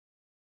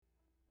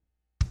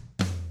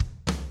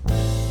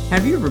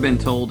Have you ever been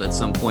told at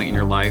some point in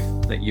your life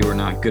that you are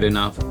not good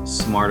enough,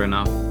 smart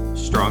enough,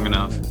 strong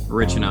enough,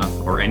 rich enough,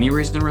 or any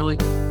reason really?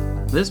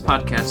 This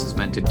podcast is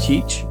meant to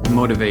teach,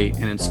 motivate,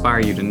 and inspire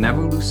you to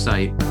never lose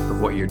sight of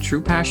what your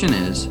true passion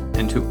is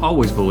and to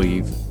always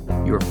believe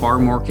you are far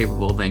more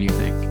capable than you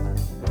think.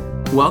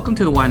 Welcome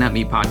to the Why Not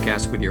Me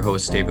podcast with your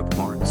host, David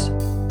Lawrence.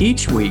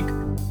 Each week,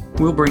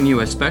 we'll bring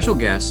you a special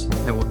guest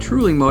that will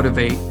truly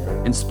motivate,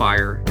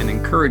 inspire, and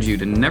encourage you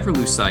to never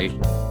lose sight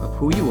of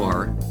who you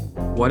are,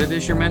 what it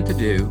is you're meant to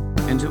do,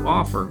 and to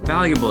offer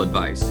valuable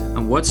advice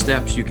on what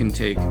steps you can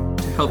take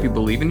to help you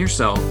believe in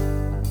yourself,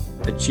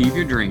 achieve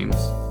your dreams,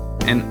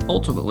 and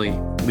ultimately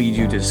lead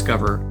you to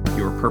discover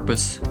your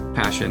purpose,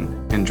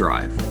 passion, and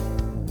drive.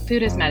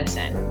 Food is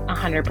medicine,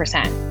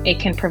 100%. It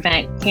can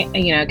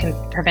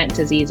prevent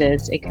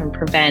diseases. It can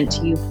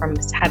prevent you from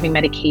having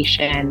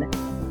medication,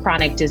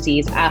 chronic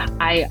disease.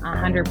 I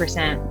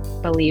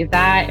 100% believe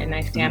that, and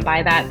I stand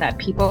by that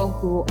people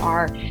who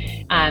are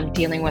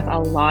dealing with a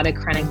lot of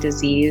chronic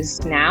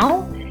disease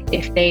now,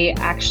 if they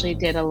actually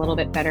did a little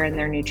bit better in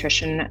their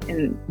nutrition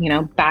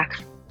and, back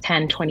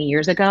 10, 20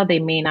 years ago, they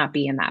may not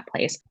be in that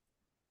place.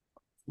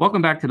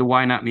 Welcome back to the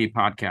Why Not Me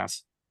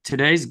podcast.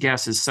 Today's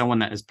guest is someone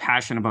that is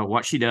passionate about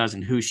what she does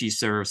and who she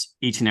serves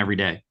each and every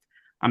day.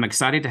 I'm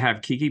excited to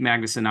have Kiki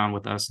Magnuson on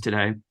with us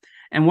today.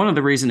 And one of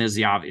the reasons is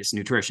the obvious,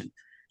 nutrition.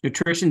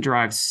 Nutrition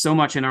drives so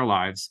much in our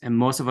lives, and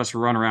most of us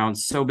run around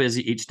so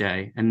busy each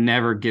day and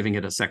never giving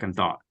it a second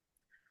thought.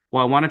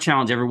 Well, I want to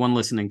challenge everyone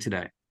listening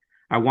today.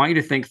 I want you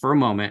to think for a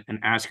moment and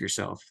ask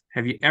yourself,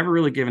 have you ever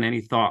really given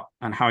any thought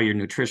on how your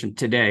nutrition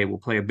today will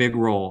play a big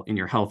role in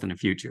your health in the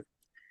future?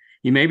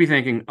 You may be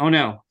thinking, oh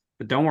no,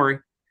 but don't worry.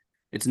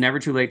 It's never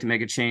too late to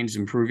make a change to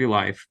improve your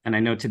life. And I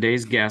know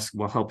today's guest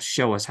will help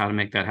show us how to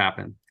make that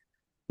happen.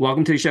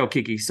 Welcome to the show,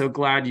 Kiki. So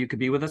glad you could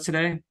be with us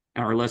today.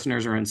 Our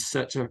listeners are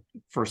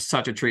for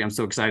such a treat. I'm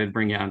so excited to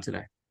bring you on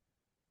today.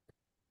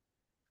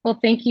 Well,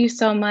 thank you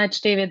so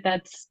much, David.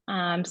 That's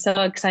so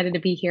excited to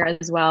be here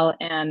as well.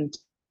 And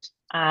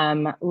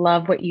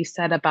love what you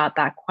said about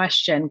that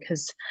question,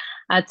 because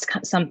that's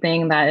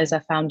something that is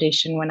a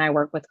foundation when I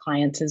work with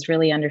clients, is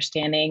really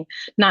understanding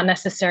not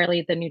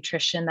necessarily the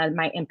nutrition that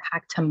might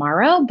impact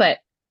tomorrow, but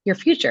your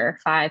future,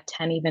 5,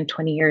 10, even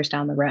 20 years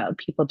down the road.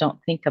 People don't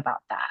think about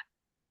that.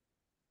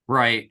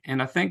 Right.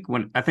 And I think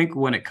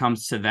when it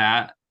comes to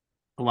that,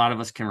 a lot of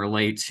us can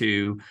relate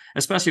to,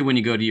 especially when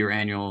you go to your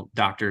annual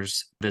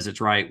doctor's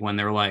visits, right? When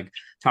they're like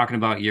talking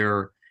about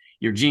your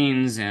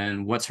genes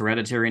and what's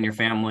hereditary in your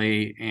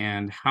family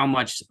and how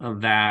much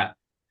of that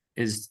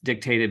is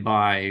dictated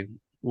by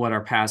what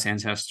our past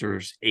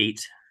ancestors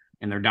ate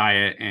in their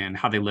diet and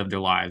how they lived their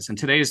lives. And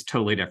today is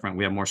totally different.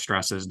 We have more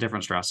stresses,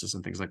 different stresses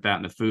and things like that.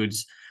 And the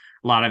foods,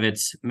 a lot of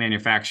it's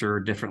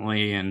manufactured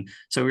differently. And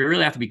so we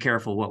really have to be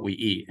careful what we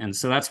eat. And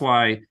so that's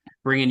why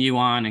bringing you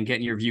on and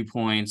getting your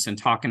viewpoints and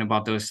talking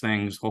about those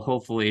things will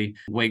hopefully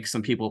wake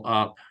some people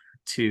up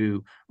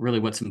to really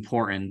what's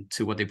important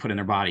to what they put in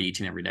their body each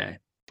and every day.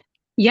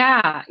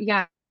 Yeah.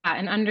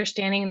 And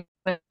understanding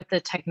with the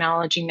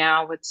technology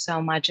now with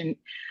so much and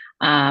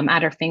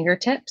at our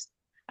fingertips,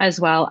 as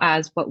well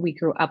as what we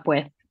grew up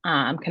with,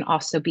 can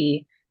also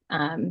be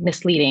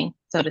misleading,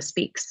 so to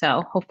speak.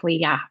 So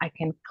hopefully, I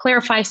can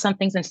clarify some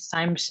things and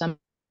shine some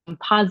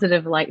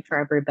positive light for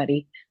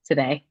everybody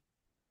today.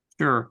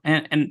 Sure.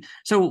 And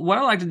so what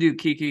I like to do,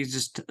 Kiki, is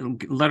just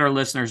let our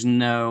listeners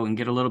know and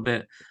get a little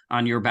bit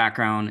on your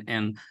background.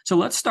 And so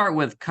let's start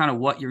with kind of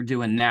what you're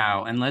doing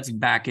now, and let's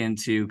back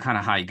into kind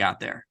of how you got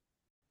there.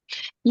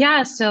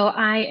 Yeah, so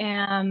I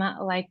am,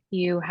 like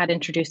you had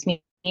introduced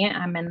me,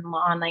 I'm an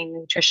online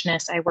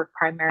nutritionist. I work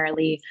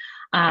primarily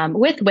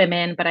with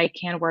women, but I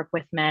can work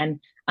with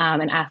men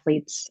and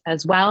athletes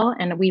as well.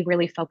 And we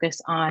really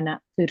focus on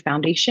food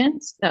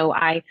foundations. So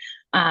I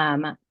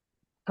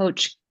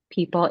coach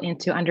people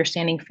into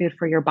understanding food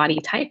for your body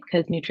type,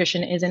 because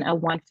nutrition isn't a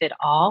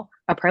one-fit-all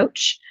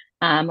approach.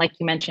 Like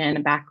you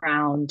mentioned,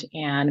 background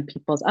and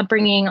people's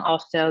upbringing,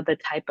 also the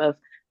type of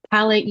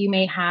palate you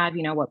may have,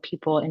 what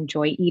people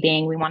enjoy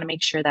eating. We want to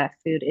make sure that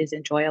food is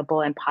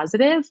enjoyable and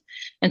positive.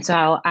 And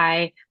so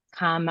I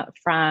come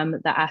from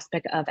the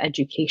aspect of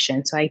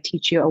education. So I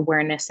teach you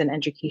awareness and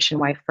education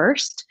why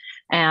first,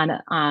 and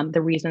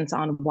the reasons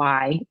on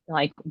why,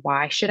 like,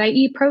 why should I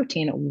eat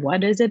protein?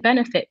 What does it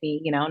benefit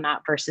me?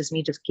 Not versus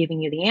me just giving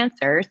you the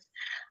answers.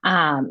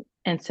 And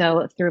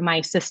so through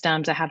my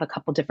systems, I have a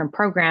couple different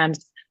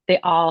programs. They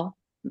all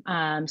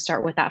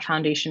start with that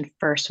foundation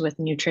first with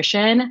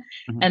nutrition.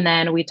 Mm-hmm. And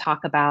then we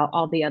talk about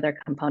all the other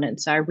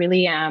components. So I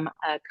really am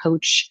a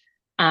coach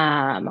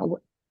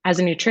as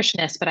a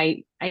nutritionist, but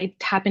I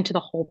tap into the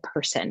whole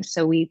person.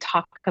 So we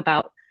talk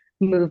about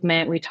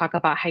movement, we talk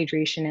about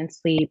hydration and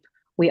sleep.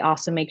 We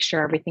also make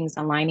sure everything's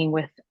aligning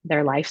with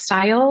their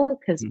lifestyle,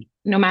 because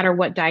no matter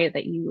what diet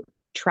that you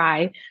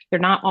try, they're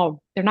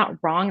not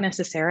wrong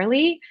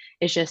necessarily.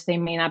 It's just they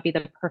may not be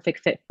the perfect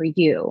fit for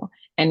you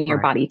and your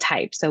body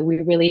type. So we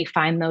really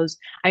find those.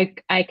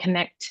 I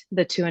connect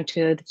the two and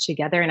two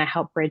together, and I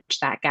help bridge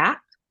that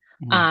gap.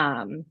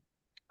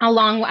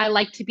 I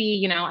like to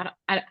be,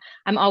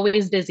 I'm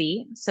always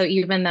busy. So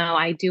even though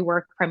I do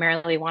work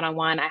primarily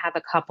one-on-one, I have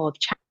a couple of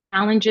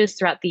challenges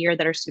throughout the year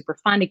that are super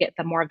fun to get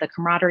the more of the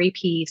camaraderie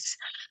piece.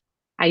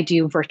 I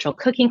do virtual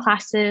cooking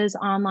classes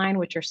online,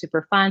 which are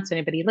super fun. So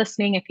anybody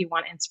listening, if you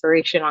want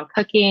inspiration on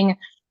cooking,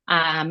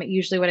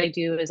 usually what I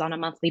do is on a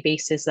monthly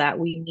basis that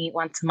we meet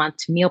once a month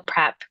to meal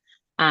prep,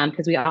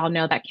 because we all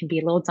know that can be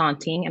a little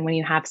daunting. And when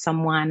you have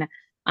someone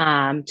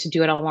to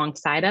do it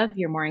alongside of,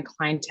 you're more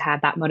inclined to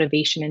have that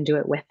motivation and do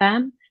it with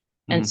them.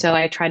 And Mhm. so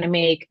I try to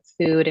make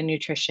food and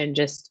nutrition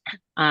just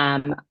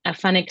a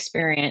fun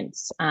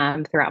experience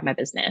throughout my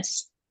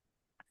business.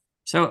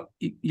 So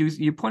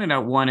you pointed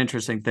out one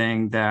interesting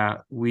thing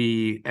that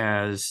we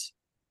as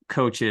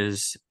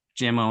coaches,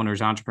 gym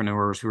owners,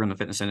 entrepreneurs who are in the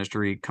fitness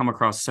industry come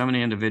across so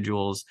many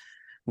individuals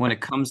when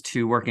it comes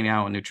to working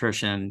out and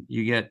nutrition.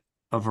 You get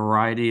a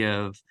variety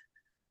of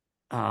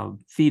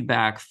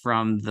feedback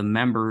from the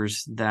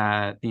members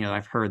that,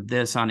 I've heard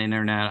this on the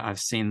internet, I've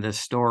seen this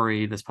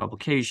story, this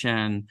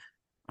publication.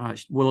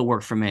 Will it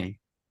work for me?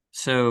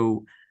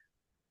 So,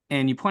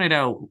 and you pointed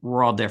out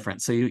we're all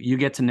different. So you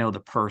get to know the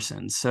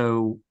person.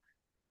 So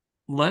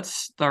let's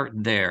start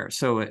there.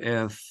 So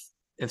if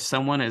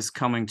someone is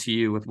coming to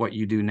you with what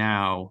you do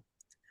now,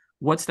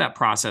 what's that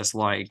process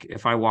like?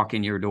 If I walk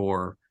in your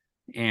door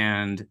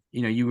and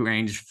you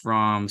range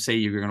from, say,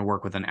 you're going to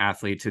work with an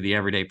athlete to the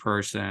everyday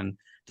person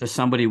to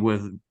somebody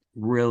with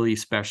really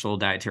special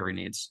dietary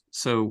needs.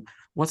 So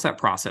what's that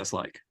process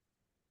like?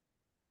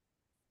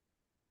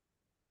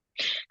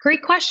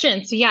 Great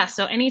question. So yeah,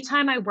 so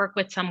anytime I work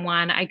with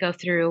someone, I go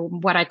through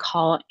what I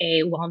call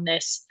a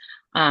wellness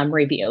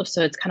review.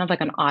 So it's kind of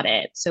like an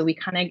audit. So we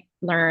kind of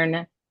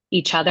learn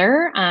each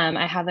other.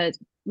 I have a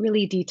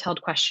really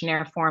detailed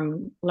questionnaire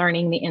form,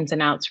 learning the ins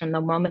and outs from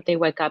the moment they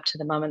wake up to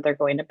the moment they're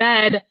going to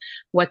bed.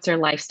 What's their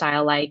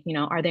lifestyle like?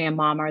 Are they a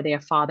mom? Are they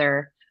a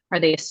father? Are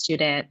they a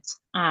student?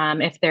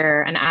 If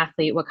they're an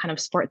athlete, what kind of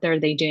sport are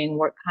they doing?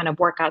 What kind of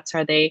workouts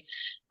are they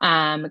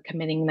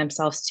committing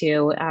themselves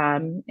to?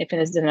 If it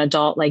is an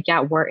adult, like, yeah,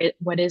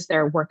 what is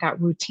their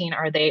workout routine?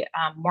 Are they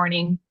a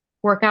morning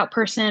workout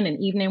person,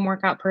 an evening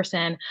workout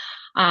person?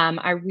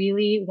 I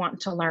really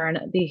want to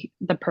learn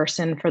the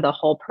person for the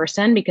whole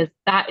person, because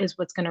that is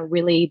what's going to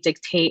really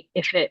dictate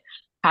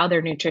how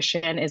their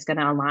nutrition is going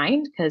to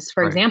align. Because,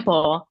 for Right.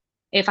 example,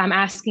 if I'm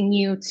asking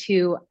you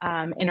to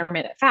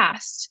intermittent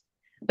fast,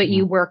 but Mhm.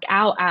 you work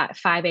out at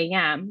 5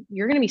 a.m.,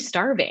 you're going to be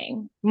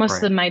starving. Most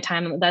Right. of my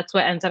time, that's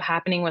what ends up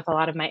happening with a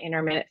lot of my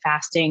intermittent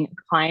fasting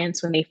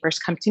clients. When they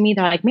first come to me,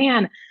 they're like,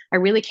 man, I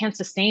really can't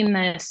sustain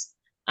this,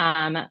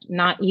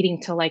 not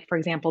eating till, like, for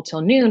example,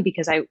 till noon,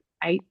 because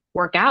I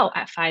work out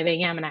at 5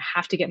 a.m. and I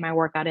have to get my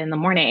workout in the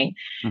morning.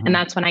 And Mhm.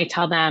 that's when I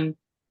tell them,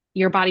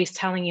 your body's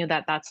telling you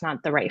that that's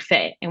not the right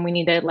fit. And we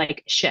need to,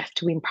 like,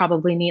 shift. We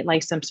probably need,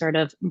 like, some sort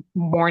of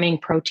morning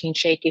protein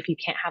shake if you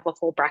can't have a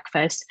full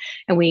breakfast.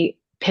 And we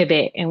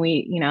pivot, and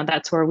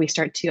that's where we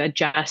start to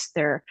adjust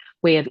their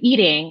way of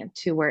eating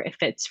to where it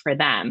fits for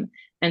them.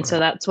 And so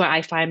Right. that's what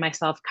I find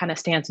myself kind of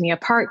stands me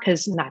apart,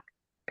 because not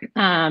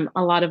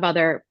a lot of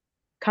other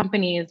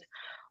companies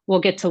will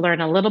get to learn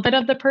a little bit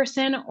of the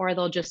person, or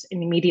they'll just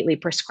immediately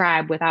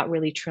prescribe without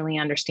really truly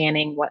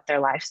understanding what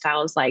their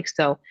lifestyle is like.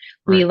 So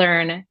we Right.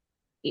 learn,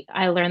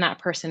 I learn that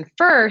person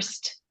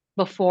first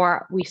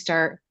before we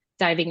start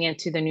diving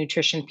into the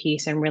nutrition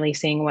piece and really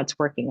seeing what's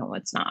working and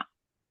what's not.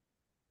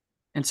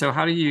 And so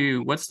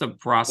what's the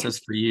process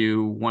for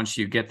you once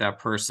you get that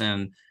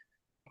person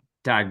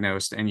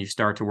diagnosed and you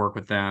start to work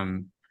with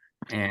them?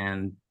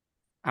 And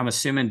I'm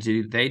assuming,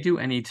 do they do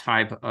any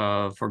type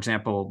of, for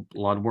example,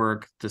 blood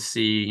work to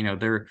see,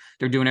 they're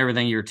doing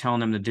everything you're telling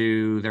them to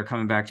do. They're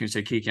coming back to you and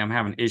say, Kiki, I'm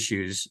having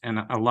issues. And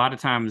a lot of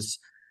times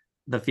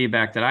the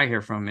feedback that I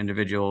hear from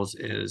individuals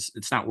is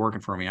it's not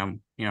working for me. I'm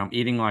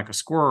eating like a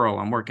squirrel,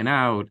 I'm working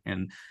out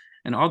and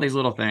all these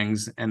little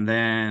things. And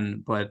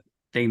then, but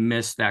they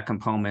miss that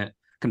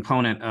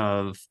component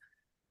of,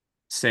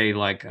 say,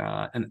 like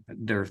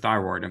their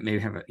thyroid, or maybe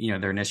have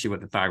they're an issue with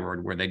the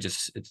thyroid where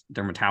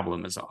their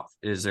metabolism is off.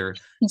 Is there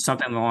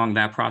something along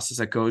that process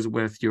that goes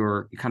with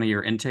your kind of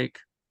your intake?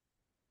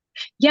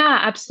 Yeah,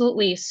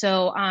 absolutely.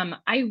 So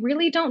I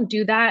really don't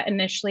do that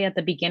initially at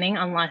the beginning,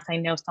 unless I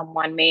know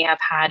someone may have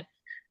had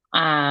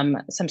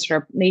some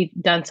sort of, they've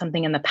done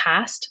something in the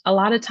past. A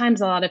lot of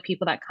times, a lot of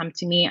people that come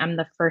to me, I'm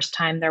the first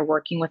time they're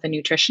working with a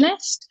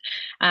nutritionist.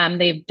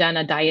 They've done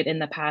a diet in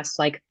the past,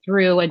 like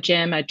through a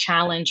gym, a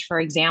challenge, for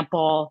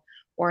example,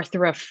 or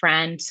through a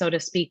friend, so to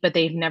speak, but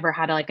they've never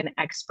had like an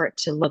expert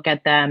to look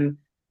at them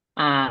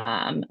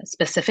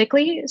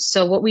specifically.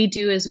 So what we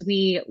do is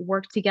we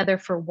work together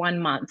for 1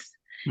 month,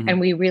 and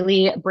Mhm. we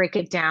really break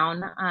it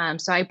down.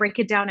 So I break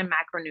it down in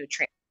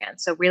macronutrients.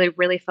 So really,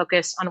 really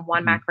focus on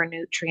one Mhm.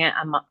 macronutrient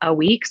a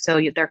week. So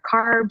their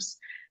carbs,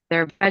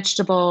 their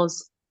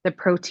vegetables, the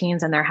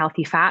proteins, and their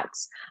healthy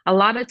fats. A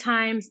lot of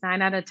times,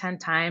 9 out of 10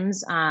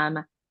 times,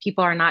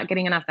 people are not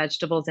getting enough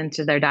vegetables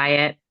into their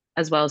diet,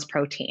 as well as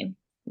protein.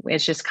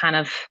 It's just kind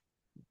of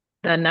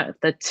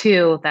the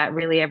two that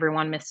really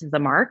everyone misses the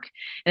mark.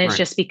 And it's Right.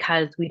 just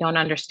because we don't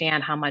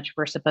understand how much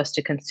we're supposed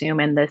to consume.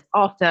 And this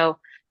also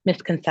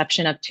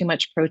misconception of too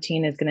much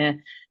protein is going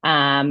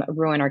to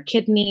ruin our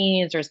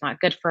kidneys or it's not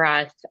good for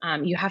us.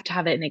 You have to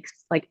have it in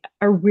like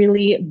a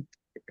really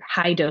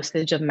high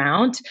dosage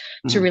amount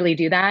to Hmm. really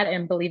do that.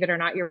 And believe it or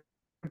not, your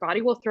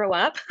body will throw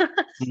up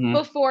Hmm.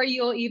 before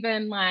you'll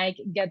even like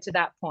get to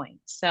that point.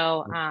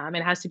 So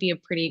it has to be a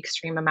pretty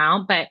extreme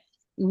amount, but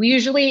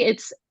usually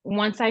it's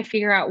once I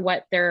figure out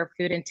what their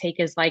food intake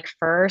is like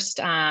first,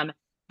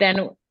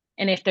 then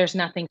and if there's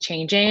nothing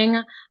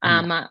changing,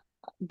 Hmm.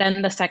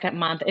 then the second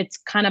month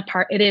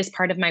it is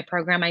part of my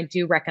program. I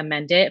do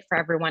recommend it for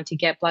everyone to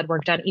get blood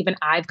work done. Even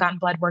I've gotten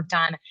blood work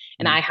done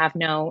and Hmm. I have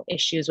no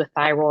issues with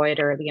thyroid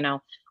or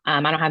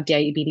I don't have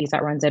diabetes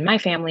that runs in my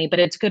family, but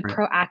it's good Right.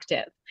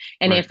 proactive.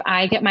 And Right. if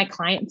I get my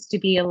clients to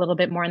be a little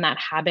bit more in that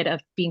habit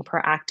of being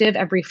proactive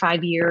every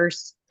 5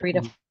 years, 3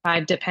 to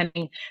 5,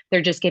 depending,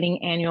 they're just getting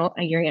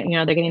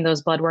they're getting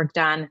those blood work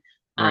done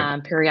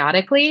Right.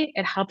 periodically.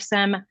 It helps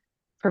them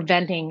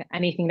preventing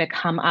anything to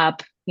come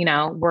up,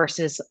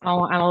 versus,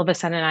 oh, all of a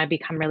sudden I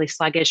become really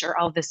sluggish, or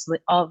all of a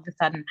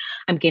sudden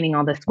I'm gaining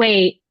all this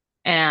weight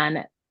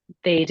and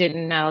they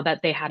didn't know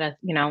that they had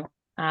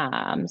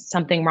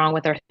something wrong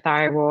with their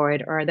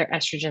thyroid or their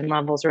estrogen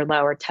levels are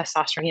low or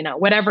testosterone,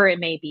 whatever it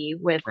may be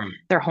with Right.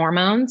 their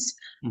hormones.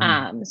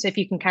 Hmm. So if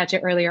you can catch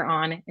it earlier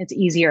on, it's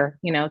easier,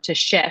 to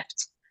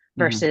shift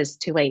Hmm. versus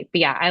too late.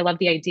 But yeah, I love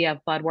the idea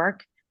of blood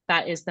work.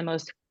 That is the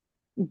most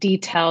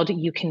detailed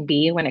you can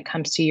be when it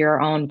comes to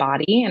your own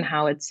body and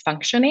how it's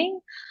functioning.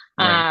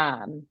 Right.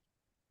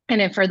 And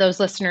then for those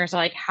listeners,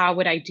 like, how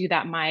would I do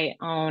that my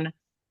own?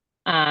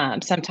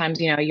 Sometimes,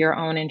 your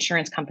own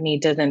insurance company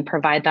doesn't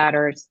provide that,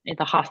 or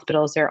the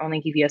hospitals, they only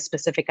give you a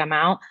specific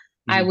amount.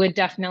 I Hmm. would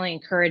definitely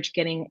encourage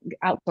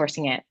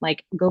outsourcing it,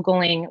 like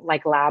Googling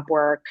like lab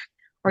work,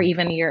 or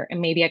even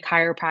maybe a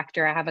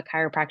chiropractor. I have a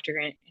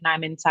chiropractor and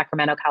I'm in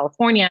Sacramento,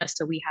 California.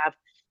 So we have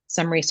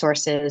some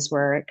resources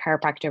where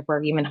chiropractic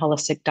work, even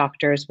holistic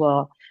doctors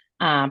will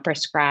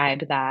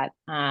prescribe that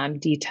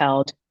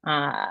detailed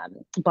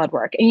blood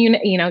work. And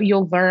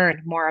you'll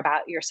learn more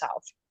about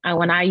yourself.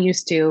 When I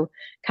used to,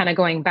 kind of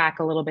going back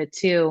a little bit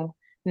too,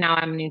 now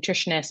I'm a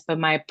nutritionist, but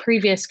my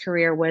previous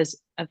career was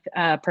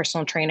a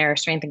personal trainer,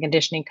 strength and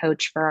conditioning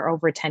coach for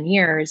over 10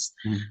 years.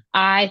 Hmm.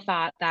 I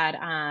thought that,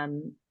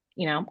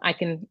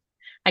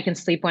 I can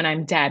sleep when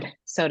I'm dead,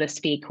 so to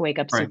speak, wake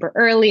up Right. super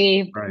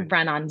early, Right.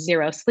 run on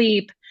zero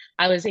sleep.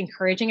 I was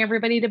encouraging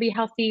everybody to be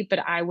healthy, but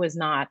I was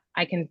not.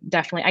 I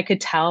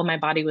could tell my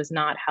body was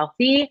not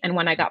healthy. And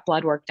when I got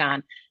blood work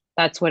done,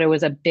 that's what it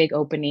was, a big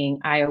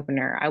eye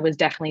opener. I was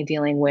definitely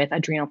dealing with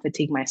adrenal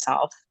fatigue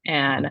myself.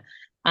 And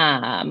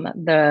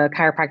the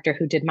chiropractor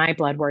who did my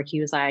blood work, he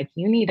was like,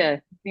 you need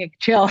to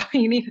chill.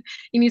 You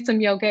need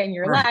some yoga in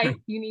your Right. life.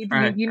 You need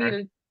Right. you need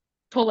Right. to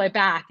pull it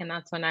back. And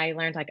that's when I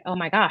learned, like, oh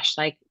my gosh,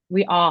 like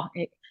we all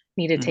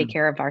need to take Hmm.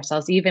 care of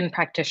ourselves, even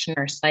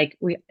practitioners. Like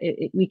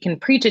we can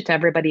preach it to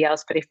everybody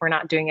else, but if we're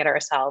not doing it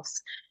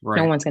ourselves, no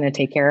Right. one's going to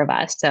take care of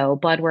us. So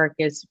blood work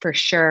is for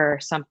sure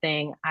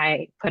something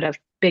I put a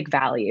big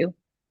value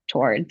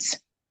towards.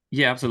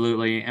 Yeah,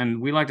 absolutely.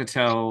 And we like to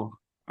tell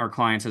our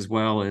clients as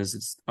well is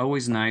it's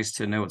always nice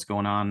to know what's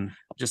going on,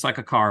 just like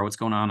a car, what's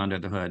going on under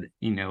the hood,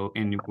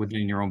 in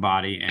within your own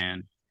body.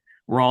 And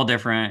we're all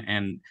different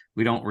and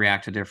we all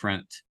react a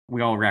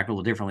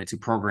little differently to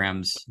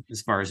programs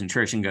as far as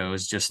nutrition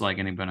goes, just like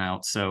anyone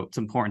else. So it's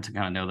important to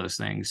kind of know those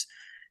things.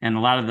 And a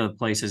lot of the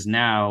places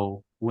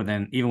now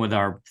even with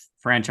our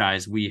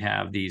franchise, we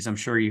have these, I'm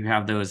sure you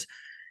have those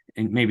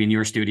maybe in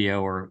your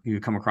studio or you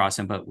come across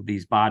them, but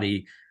these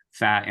body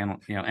fat and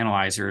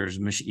analyzers,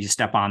 you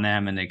step on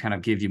them and they kind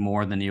of give you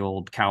more than the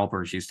old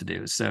calipers used to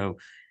do. So,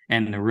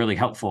 and they're really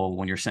helpful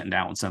when you're sitting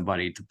down with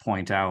somebody to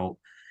point out,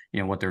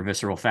 what their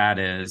visceral fat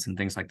is and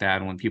things like that.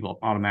 And when people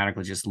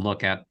automatically just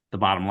look at the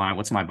bottom line,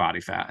 what's my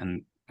body fat?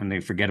 And they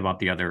forget about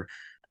the other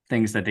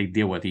things that they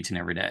deal with each and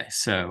every day.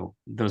 So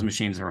those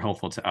machines are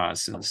helpful to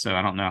us. And so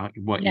I don't know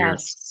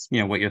Yes.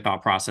 what your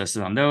thought process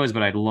is on those,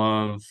 but I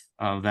love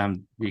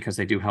them because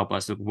they do help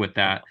us with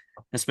that,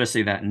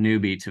 especially that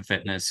newbie to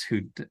fitness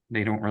who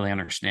they don't really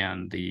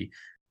understand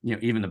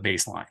even the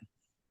baseline.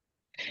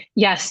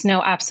 Yes,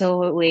 no,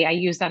 absolutely. I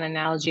use that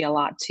analogy a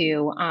lot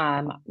too.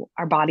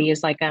 Our body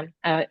is like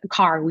a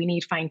car. We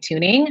need fine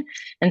tuning.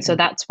 And so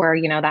that's where,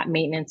 that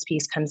maintenance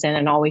piece comes in,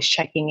 and always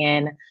checking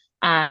in.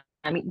 I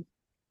mean,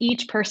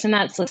 each person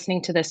that's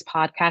listening to this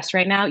podcast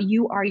right now,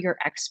 you are your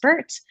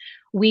expert.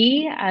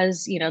 We,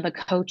 as, the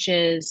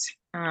coaches,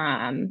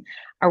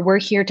 we're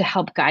here to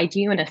help guide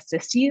you and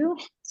assist you.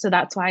 So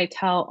that's why I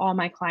tell all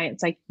my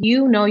clients, like,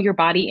 your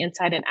body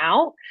inside and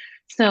out.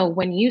 So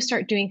when you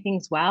start doing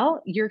things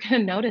well, you're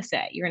going to notice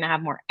it. You're going to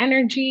have more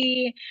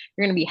energy.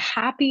 You're going to be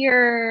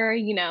happier.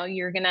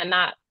 You're going to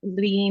not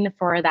lean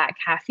for that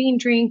caffeine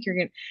drink. You're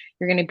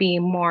going to be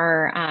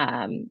more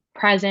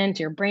present.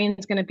 Your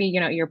brain's going to be,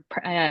 your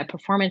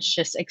performance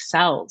just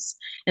excels.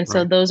 And so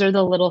Right. those are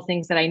the little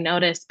things that I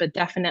noticed. But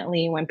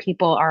definitely when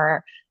people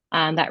are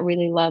that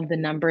really love the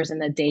numbers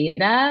and the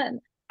data,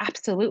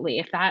 absolutely.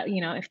 If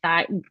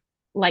that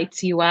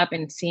lights you up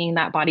and seeing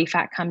that body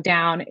fat come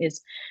down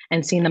is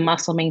and seeing the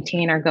muscle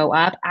maintain or go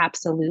up,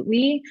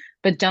 absolutely.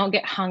 But don't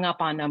get hung up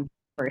on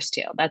numbers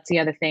too. That's the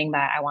other thing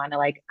that I want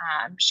to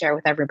share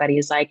with everybody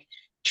is like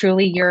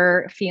truly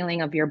your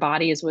feeling of your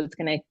body is what's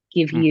going to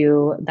give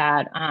you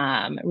that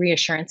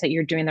reassurance that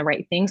you're doing the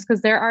right things,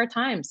 because there are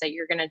times that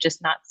you're going to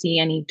just not see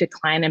any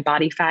decline in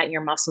body fat and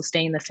your muscles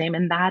staying the same,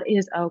 and that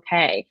is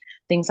okay.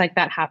 Things like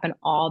that happen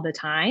all the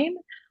time.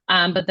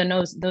 But then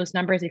those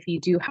numbers, if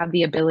you do have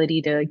the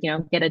ability to,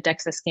 get a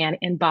DEXA scan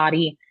in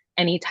body,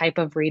 any type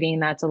of reading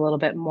that's a little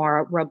bit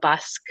more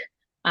robust,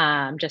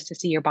 just to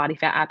see your body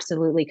fat,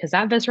 absolutely, because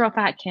that visceral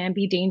fat can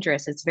be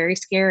dangerous. It's very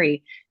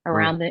scary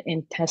around the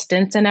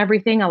intestines and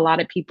everything. A lot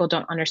of people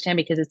don't understand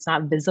because it's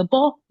not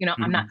visible.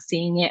 I'm not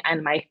seeing it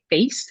on my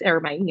face or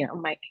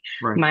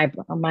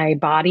my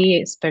body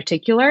is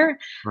particular,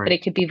 but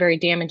it could be very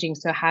damaging.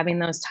 So having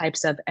those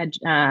types of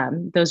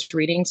those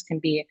readings can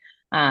be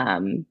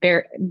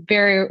very,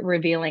 very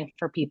revealing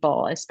for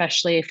people,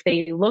 especially if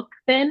they look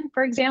thin,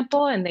 for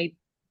example, and they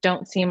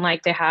don't seem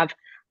like they have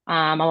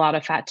a lot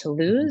of fat to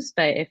lose.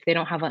 But if they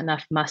don't have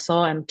enough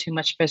muscle and too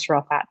much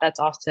visceral fat, that's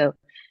also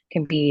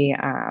can be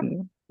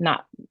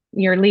not,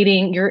 you're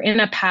in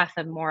a path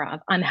of more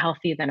of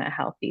unhealthy than a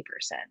healthy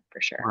person,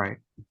 for sure. Right.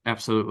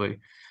 Absolutely.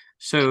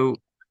 So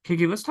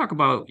Kiki, let's talk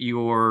about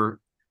your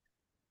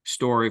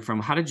story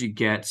from how did you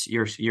get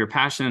your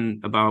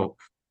passion about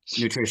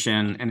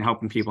nutrition and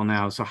helping people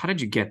now. So how did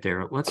you get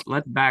there? Let's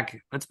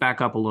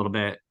back up a little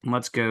bit and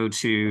let's go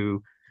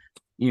to,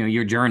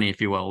 your journey,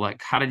 if you will.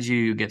 Like, how did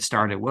you get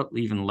started? What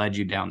even led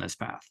you down this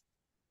path?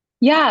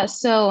 Yeah.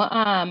 So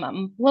a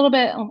little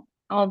bit,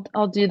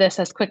 I'll do this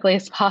as quickly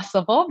as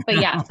possible. But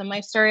yeah, so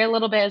my story a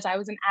little bit is I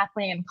was an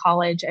athlete in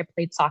college. I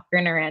played soccer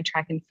and I ran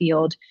track and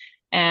field.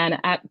 And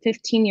at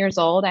 15 years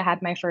old, I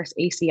had my first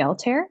ACL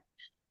tear.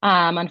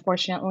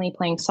 Unfortunately,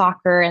 playing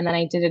soccer, and then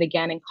I did it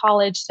again in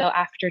college. So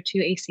after two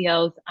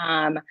ACLs,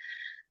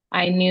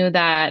 I knew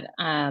that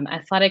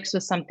athletics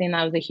was something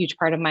that was a huge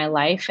part of my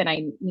life, and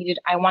I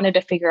wanted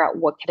to figure out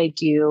what could I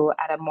do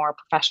at a more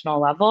professional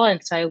level.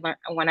 And so I learned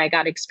when I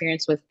got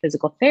experience with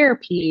physical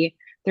therapy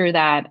through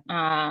that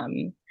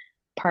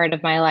part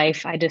of my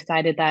life, I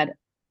decided that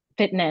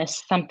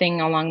fitness,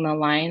 something along the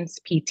lines,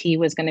 PT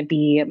was going to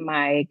be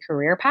my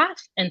career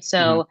path. And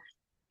so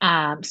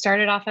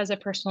started off as a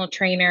personal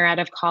trainer out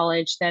of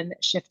college, then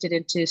shifted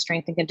into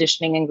strength and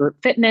conditioning and group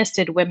fitness,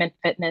 did women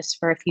fitness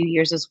for a few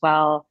years as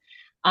well.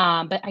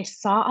 But I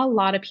saw a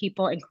lot of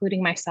people,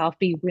 including myself,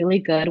 be really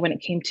good when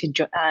it came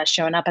to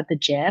showing up at the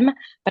gym,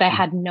 but I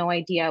had no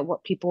idea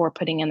what people were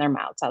putting in their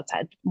mouths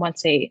outside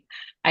once they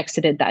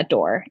exited that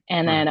door.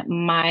 And then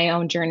my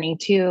own journey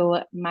to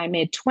my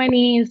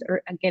mid-20s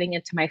or getting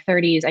into my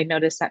 30s, I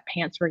noticed that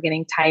pants were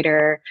getting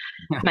tighter.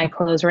 My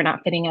clothes were not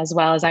fitting as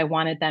well as I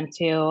wanted them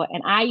to.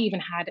 And I even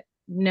had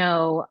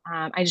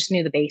I just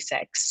knew the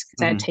basics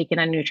because I had taken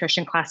a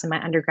nutrition class in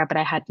my undergrad, but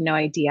I had no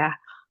idea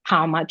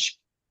how much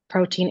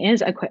protein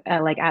is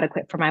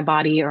adequate for my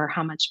body or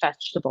how much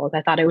vegetables.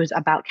 I thought it was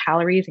about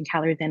calories and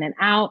calories in and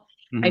out.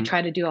 I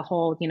tried to do a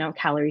whole,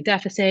 calorie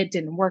deficit,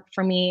 didn't work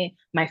for me.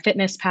 My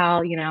fitness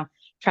pal,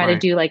 try to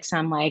do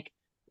some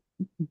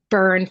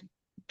burn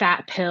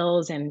fat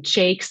pills and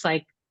shakes,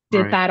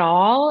 did that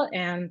all.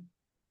 And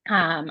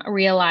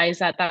realized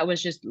that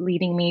was just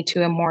leading me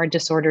to a more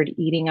disordered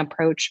eating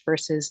approach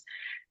versus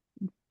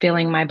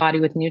filling my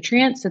body with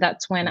nutrients. So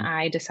that's when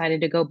I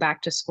decided to go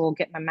back to school,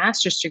 get my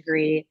master's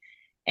degree.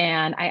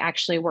 And I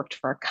actually worked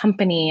for a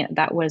company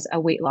that was a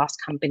weight loss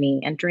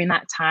company. And during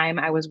that time,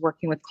 I was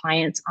working with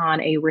clients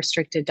on a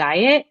restricted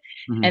diet.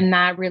 And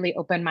that really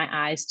opened my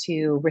eyes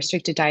to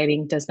restricted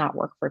dieting does not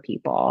work for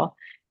people.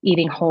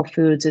 Eating whole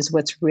foods is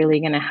what's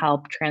really going to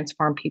help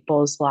transform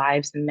people's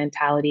lives and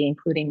mentality,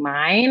 including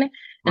mine.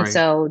 And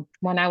so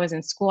when I was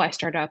in school, I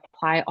started to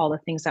apply all the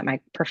things that my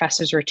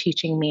professors were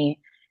teaching me.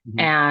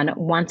 And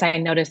once I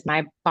noticed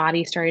my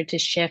body started to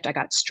shift, I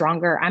got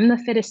stronger. I'm the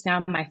fittest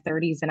now in my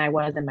 30s than I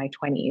was in my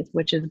 20s,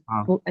 which is,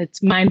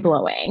 it's mind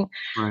blowing.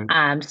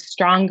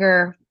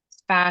 Stronger,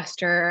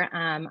 faster.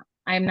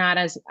 I'm not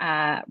as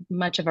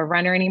much of a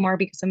runner anymore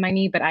because of my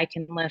knee, but I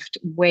can lift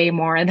way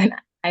more than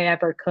I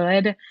ever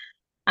could.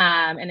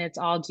 And it's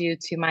all due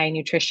to my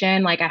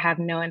nutrition. I have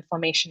no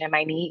inflammation in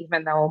my knee,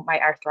 even though my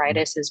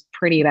arthritis is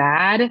pretty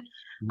bad.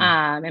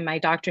 And my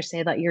doctors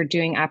say that you're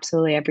doing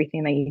absolutely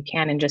everything that you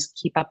can and just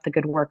keep up the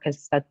good work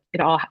because it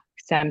all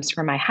stems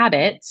from my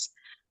habits.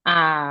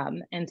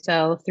 And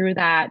so through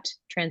that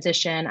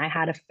transition, I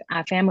had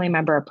a family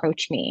member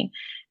approach me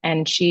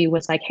and she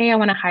was like, "Hey, I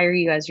want to hire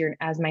you as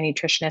my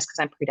nutritionist because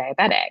I'm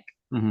pre-diabetic."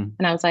 And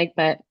I was like,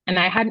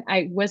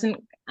 I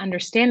wasn't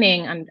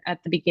understanding at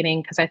the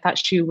beginning because I thought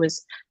she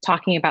was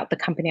talking about the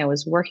company I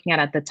was working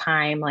at the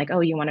time. Like, "Oh,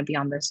 you want to be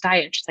on this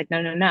diet?" And she's like,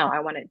 no. I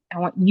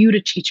want you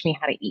to teach me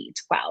how to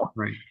eat well.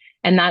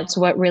 And that's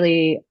what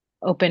really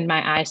opened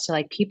my eyes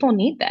to people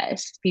need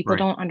this. People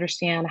don't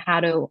understand how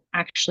to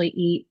actually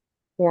eat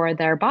for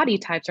their body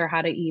types or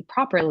how to eat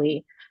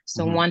properly.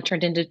 So Hmm. one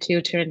turned into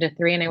two, turned into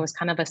three, and it was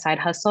kind of a side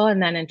hustle.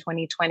 And then in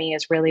 2020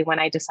 is really when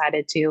I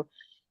decided to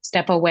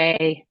step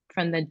away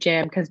from the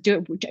gym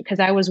because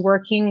I was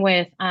working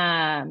with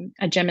a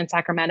gym in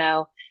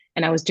Sacramento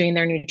and I was doing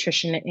their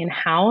nutrition in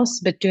house,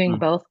 but doing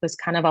both was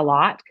kind of a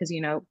lot because,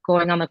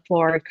 going on the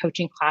floor,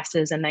 coaching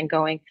classes, and then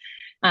going.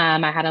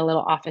 I had a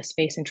little office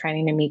space and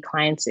trying to meet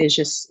clients is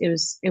just it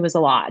was a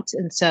lot.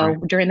 And Right. so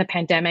during the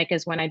pandemic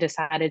is when I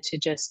decided to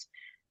just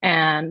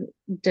and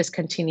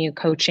discontinue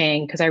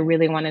coaching because I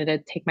really wanted to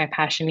take my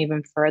passion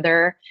even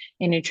further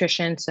in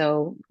nutrition.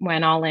 So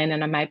went all in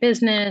on my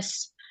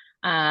business.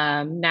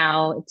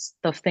 Now it's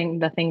the thing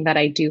that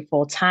I do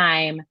full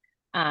time.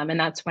 And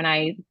that's when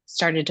I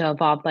started to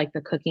evolve like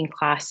the cooking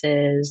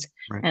classes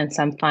Right. and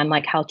some fun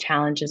like health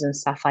challenges and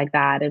stuff like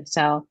that. And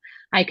so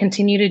I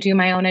continue to do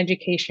my own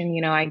education.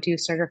 I do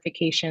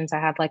certifications. I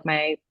have like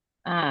my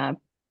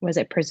was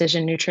it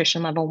precision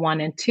nutrition level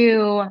 1 and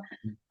 2.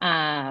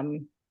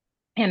 Um,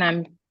 and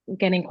I'm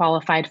getting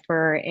qualified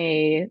for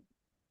a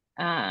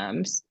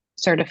um,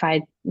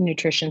 certified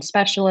nutrition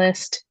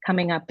specialist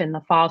coming up in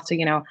the fall. So,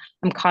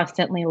 I'm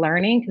constantly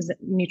learning because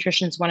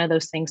nutrition is one of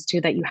those things too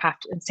that you have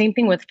to, and same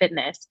thing with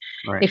fitness.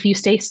 Right. If you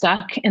stay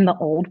stuck in the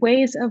old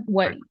ways of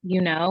what Right.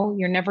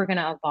 you're never going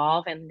to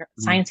evolve, and Mhm.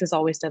 science is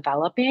always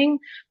developing.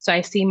 So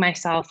I see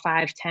myself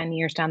 5, 10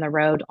 years down the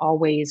road,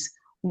 always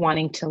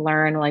wanting to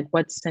learn like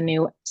what's the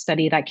new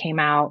study that came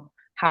out?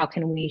 How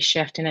can we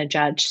shift and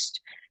adjust?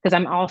 Because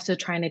I'm also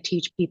trying to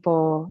teach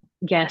people,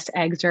 yes,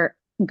 eggs are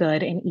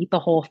good and eat the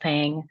whole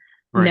thing.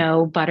 Right.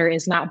 No, butter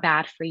is not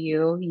bad for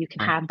you. You can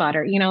Right. have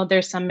butter.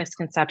 There's some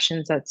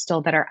misconceptions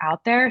that are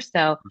out there.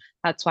 So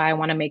that's why I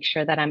want to make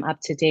sure that I'm up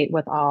to date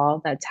with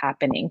all that's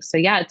happening. So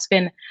yeah, it's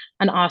been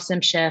an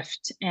awesome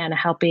shift and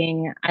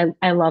helping.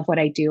 I love what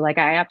I do. Like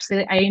I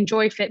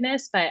enjoy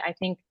fitness, but I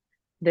think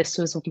this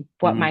was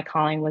what Mhm. my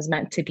calling was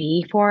meant to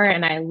be for.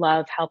 And I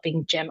love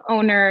helping gym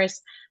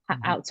owners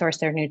Mhm. outsource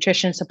their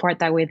nutrition support.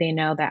 That way they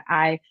know that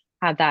I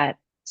have that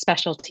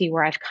specialty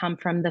where I've come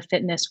from the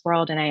fitness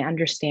world and I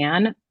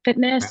understand Right.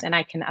 fitness and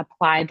I can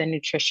apply the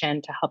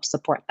nutrition to help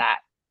support that.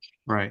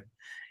 Right.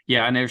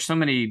 Yeah, and there's so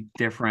many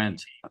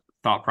different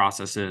thought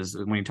processes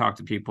when you talk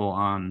to people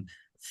on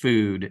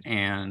food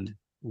and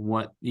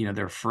what,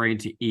 they're afraid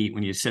to eat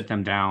when you sit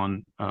them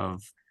down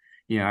of,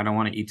 I don't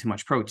want to eat too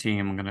much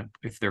protein.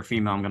 If they're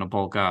female, I'm gonna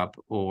bulk up.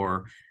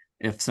 Or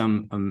if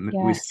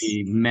we Yes.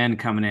 see men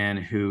coming in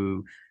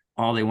who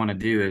all they want to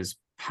do is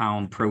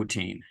pound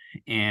protein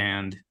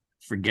and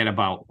forget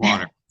about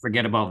water,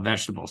 forget about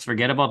vegetables,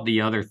 forget about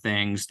the other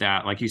things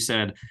that, like you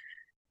said,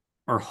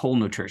 or whole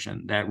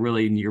nutrition that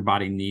really your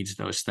body needs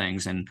those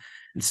things, and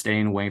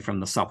staying away from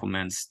the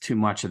supplements, too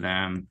much of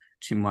them,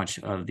 too much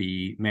of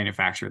the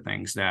manufactured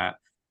things that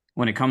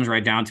when it comes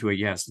right down to it,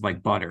 yes,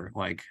 like butter,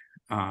 like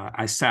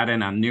I sat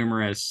in on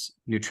numerous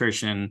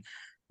nutrition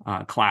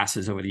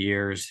classes over the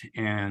years,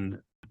 and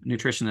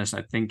nutritionist,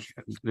 I think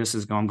this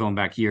is going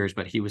back years,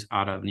 but he was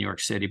out of New York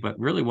City, but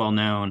really well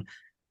known,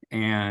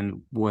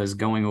 and was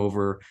going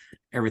over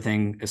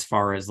everything as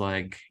far as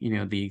like,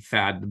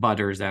 the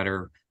butters that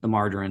are the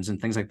margarines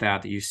and things like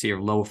that you see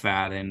are low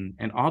fat,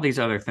 and all these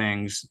other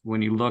things.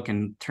 When you look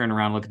and turn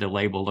around, look at the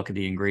label, look at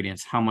the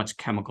ingredients, how much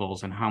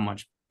chemicals and how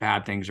much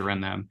bad things are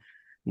in them.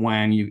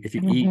 If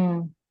you eat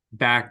Mm-hmm.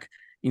 back,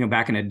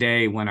 back in the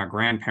day when our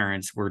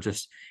grandparents were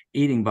just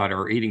eating butter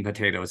or eating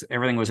potatoes,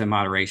 everything was in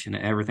moderation.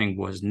 Everything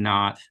was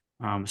not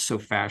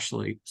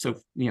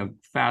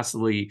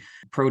fastly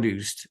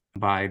produced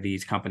by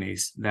these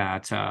companies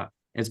that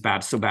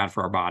it's so bad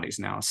for our bodies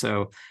now.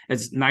 So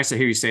it's nice to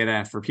hear you say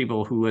that, for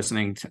people who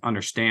listening to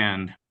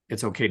understand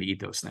it's okay to eat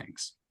those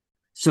things.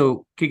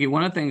 So Kiki,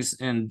 one of the things,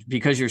 and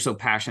because you're so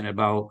passionate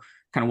about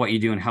kind of what you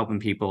do and helping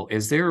people,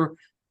 is there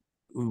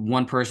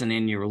one person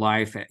in your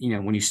life,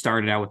 when you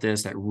started out with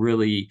this, that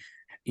really,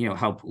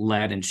 helped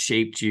led and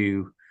shaped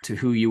you to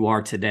who you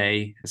are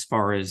today as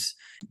far as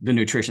the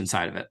nutrition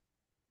side of it?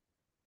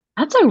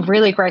 That's a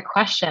really great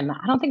question.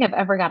 I don't think I've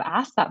ever got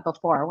asked that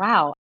before.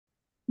 Wow.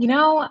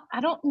 I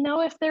don't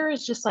know if there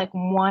is just like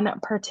one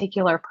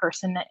particular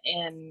person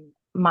in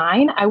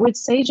mind. I would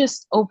say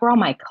just overall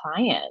my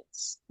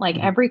clients. Like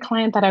Mhm. every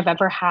client that I've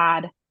ever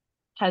had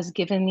has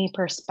given me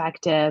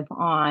perspective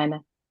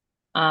on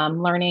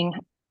learning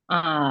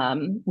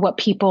what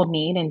people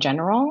need in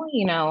general.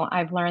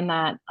 I've learned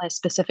that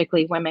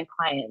specifically women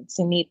clients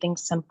and need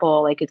things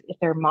simple, like if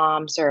they're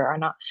moms or are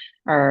not,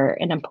 or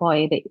an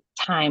employee, that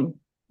time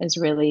is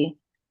really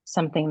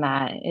something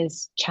that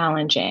is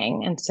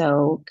challenging. And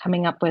so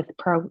coming up with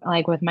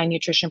like with my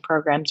nutrition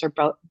programs are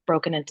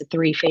broken into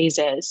 3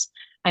 phases.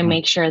 I Mhm.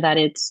 make sure that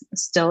it's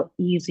still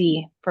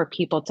easy for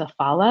people to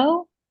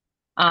follow,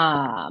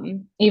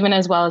 even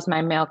as well as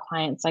my male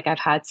clients. Like I've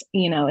had,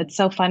 it's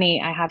so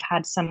funny, I have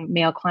had some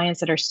male clients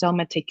that are so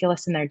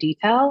meticulous in their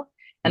detail,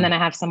 and Mhm. then I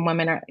have some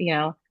women are,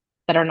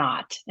 that are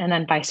not, and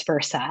then vice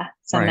versa.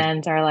 Some Right.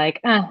 men's are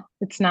like,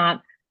 it's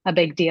not a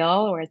big deal,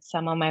 or it's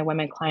some of my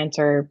women clients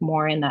are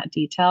more in that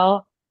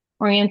detail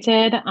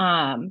oriented.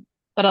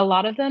 But a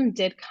lot of them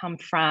did come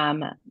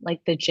from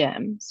like the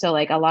gym. So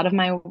like a lot of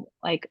my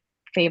like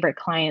favorite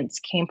clients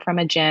came from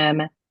a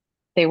gym.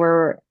 They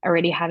were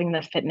already having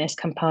the fitness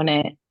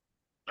component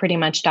pretty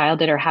much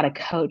dialed it or had a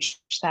coach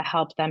that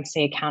helped them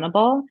stay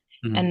accountable.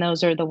 Hmm. And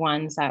those are the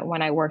ones that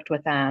when I worked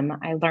with them,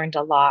 I learned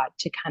a lot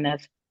to kind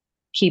of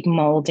keep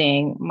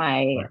molding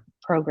my Right.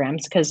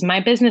 programs because my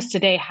business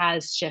today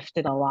has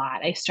shifted a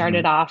lot. I Hmm.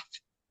 started off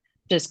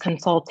just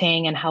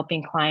consulting and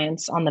helping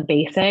clients on the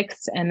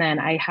basics. And then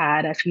I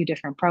had a few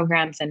different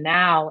programs and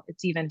now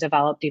it's even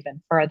developed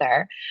even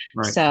further.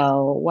 Right.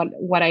 So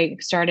what I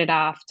started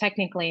off,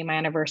 technically my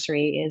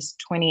anniversary is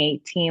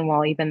 2018,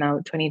 well, even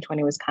though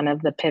 2020 was kind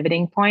of the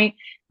pivoting point,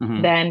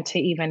 Hmm. then to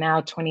even now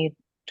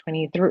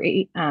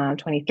 23,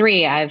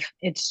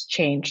 it's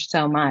changed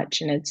so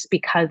much. And it's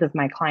because of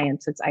my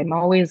clients. I'm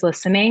always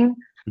listening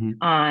Hmm.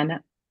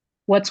 on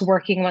what's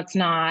working, what's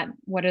not,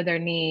 what are their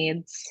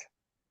needs.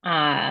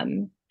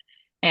 Um,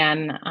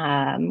 and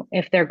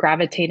if they're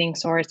gravitating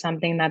towards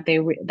something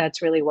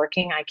that's really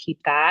working, I keep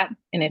that.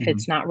 And if Hmm.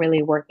 it's not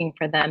really working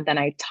for them, then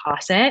I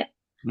toss it.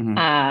 Hmm.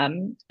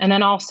 And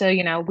then also,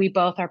 we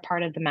both are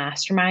part of the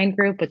mastermind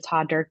group with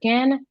Todd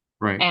Durkin,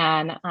 Right.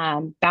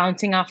 and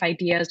bouncing off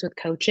ideas with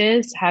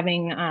coaches,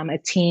 having a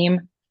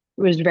team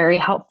was very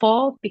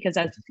helpful because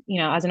as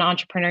an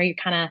entrepreneur,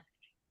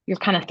 you're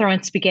kind of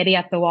throwing spaghetti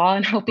at the wall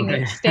and hoping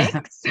it Right.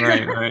 sticks.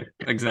 Right. Right.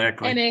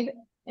 Exactly.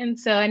 And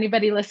so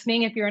anybody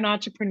listening, if you're an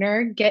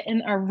entrepreneur, get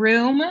in a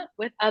room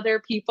with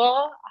other people.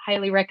 I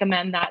highly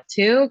recommend that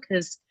too,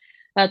 because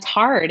that's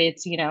hard.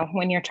 It's,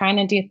 when you're trying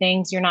to do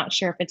things, you're not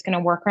sure if it's going to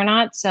work or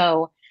not.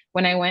 So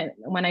when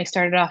I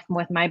started off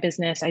with my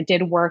business, I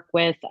did work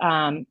with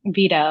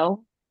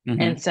Vito. Hmm.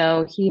 And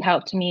so he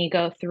helped me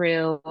go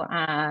through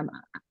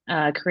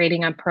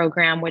creating a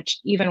program, which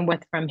even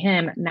with from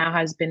him now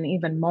has been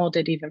even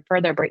molded even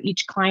further. But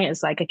each client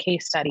is like a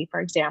case study, for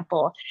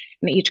example.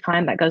 And each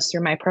client that goes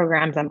through my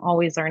programs, I'm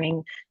always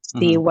learning to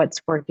see Hmm.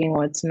 what's working,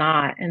 what's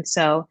not. And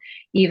so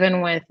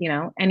even with,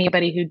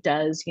 anybody who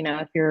does,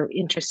 if you're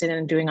interested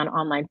in doing an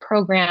online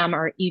program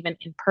or even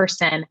in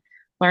person,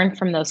 learn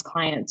from those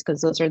clients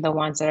because those are the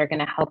ones that are going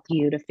to help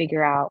you to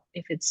figure out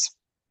if it's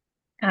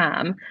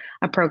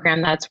a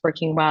program that's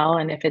working well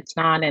and if it's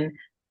not. And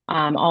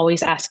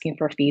always asking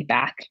for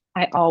feedback.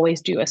 I always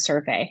do a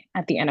survey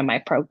at the end of my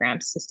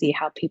programs to see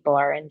how people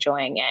are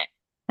enjoying it.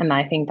 And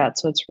I think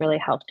that's what's really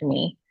helped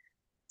me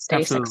stay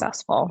Absolutely.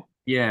 successful.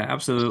 Yeah,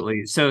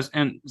 absolutely. So,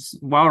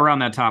 while we're on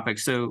that topic,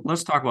 so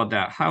let's talk about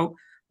that.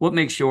 What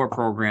makes your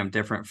program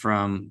different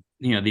from,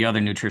 the other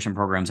nutrition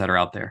programs that are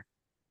out there?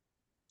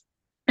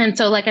 And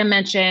so, like I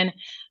mentioned,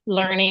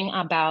 learning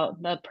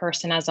about the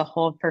person as a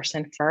whole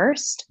person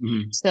first.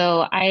 Hmm.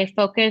 So, I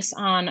focus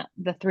on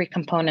the three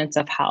components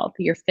of health: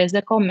 your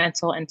physical,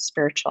 mental, and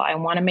spiritual. I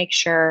want to make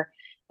sure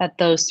that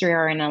those three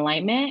are in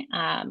alignment.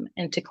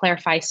 And to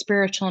clarify,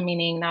 spiritual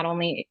meaning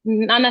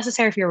not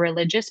necessarily if you're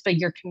religious, but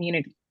your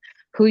community,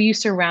 who you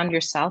surround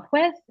yourself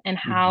with, and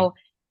Hmm. how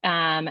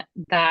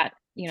that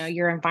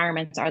your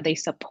environments, are they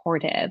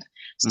supportive?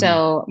 Hmm.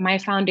 So my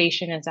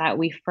foundation is that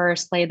we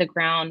first lay the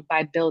ground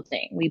by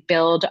building. We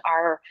build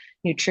our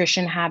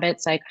nutrition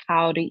habits, like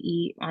how to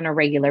eat on a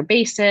regular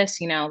basis,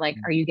 like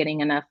are you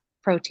getting enough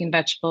protein,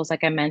 vegetables,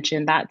 like I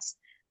mentioned? That's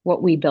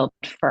what we build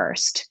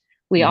first.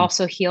 We Hmm.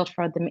 also heal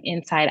from the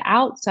inside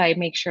out. So I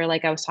make sure,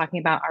 like I was talking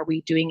about, are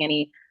we doing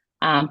any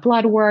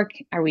blood work?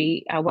 Are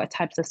we, what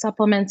types of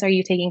supplements are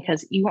you taking?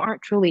 Because you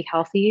aren't truly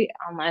healthy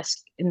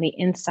unless in the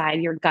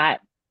inside, your gut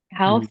Hmm.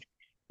 health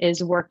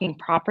is working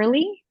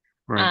properly.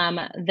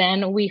 Right.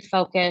 Then we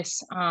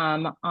focus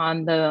on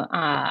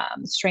the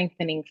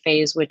strengthening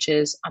phase, which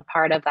is a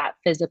part of that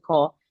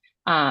physical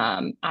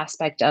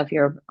aspect of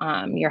your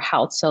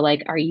health. So,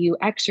 like, are you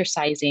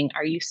exercising?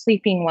 Are you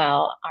sleeping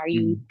well? Are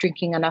you Hmm.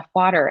 drinking enough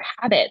water?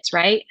 Habits,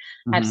 right?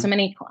 Hmm.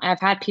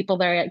 I've had people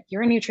that are like,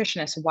 you're a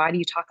nutritionist. Why do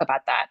you talk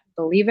about that?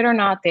 Believe it or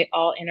not, they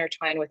all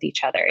intertwine with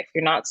each other. If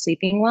you're not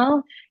sleeping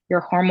well, your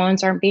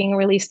hormones aren't being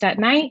released at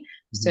night.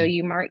 So Hmm.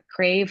 you might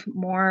crave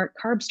more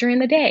carbs during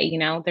the day.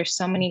 There's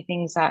so many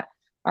things that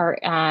are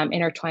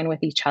intertwined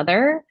with each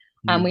other.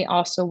 Hmm. We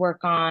also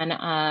work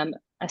on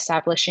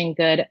establishing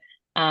good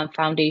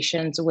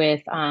foundations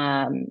with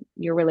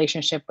your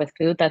relationship with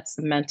food. That's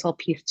the mental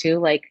piece too,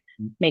 like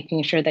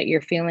making sure that you're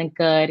feeling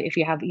good. If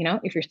you have,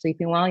 if you're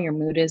sleeping well, your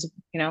mood is,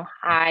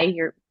 high,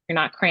 you're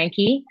not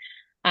cranky.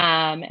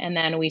 And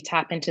then we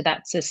tap into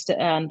that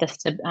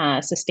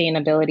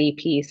sustainability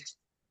piece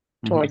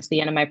Hmm. towards the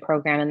end of my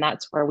program. And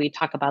that's where we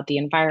talk about the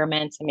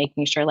environments and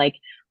making sure, like,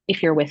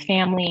 if you're with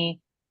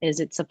family, is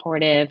it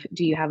supportive?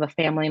 Do you have a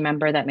family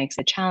member that makes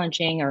it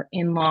challenging, or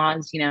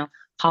in-laws? Right.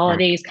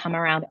 Holidays come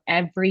around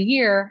every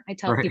year, I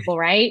tell Right. people,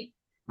 right?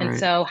 And Right.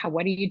 so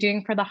what are you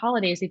doing for the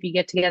holidays if you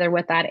get together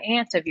with that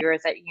aunt of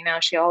yours that,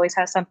 she always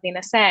has something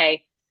to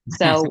say?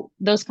 So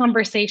those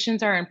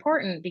conversations are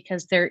important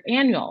because they're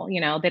annual,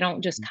 they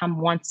don't just come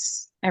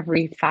once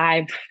every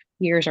 5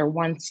 years or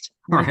one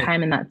Right.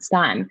 time and that's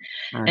done.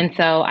 Right. And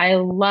so I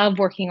love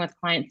working with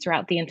clients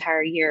throughout the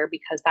entire year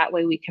because that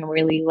way we can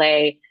really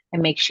lay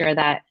and make sure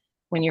that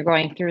when you're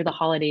going through the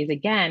holidays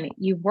again,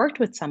 you've worked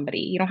with somebody.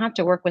 You don't have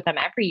to work with them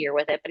every year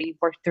with it, but you've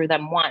worked through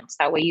them once.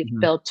 That way you've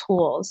Mhm. built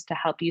tools to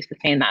help you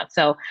sustain that.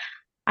 So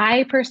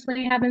I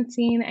personally haven't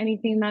seen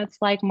anything that's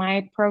like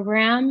my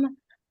program,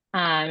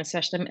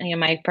 especially in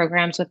my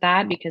programs with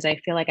that, because I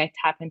feel like I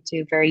tap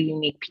into very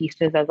unique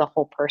pieces as a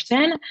whole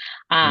person.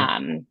 Right.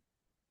 Um,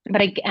 but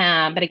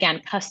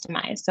again,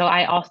 customized. So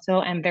I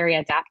also am very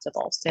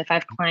adaptable. So if I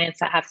have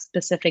clients that have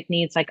specific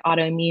needs like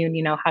autoimmune,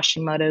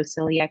 Hashimoto,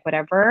 celiac,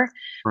 whatever,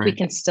 we Right.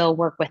 can still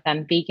work with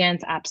them.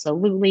 Vegans,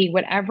 absolutely.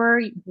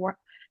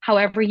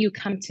 However you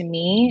come to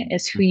me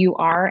is who you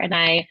are, and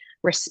I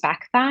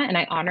respect that and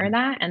I honor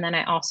that. And then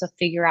I also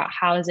figure out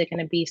how is it going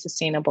to be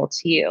sustainable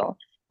to you.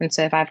 And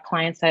so if I have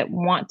clients that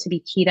want to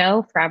be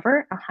keto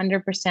forever,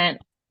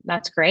 100%,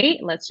 that's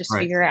great. Let's just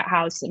Right. figure out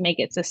how to make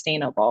it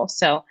sustainable.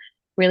 So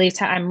really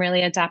I'm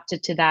really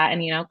adapted to that.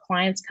 And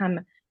clients come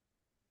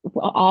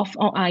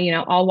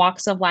all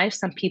walks of life.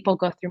 Some people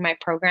go through my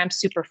program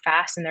super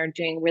fast and they're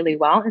doing really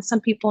well, and some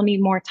people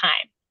need more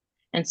time.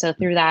 And so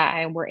through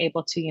that, we're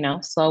able to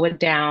slow it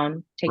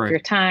down, take Right. your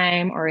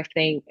time, or if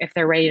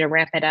they're ready to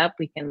ramp it up,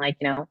 we can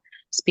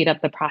speed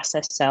up the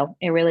process. So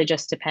it really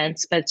just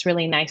depends, but it's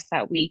really nice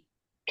that we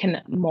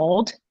can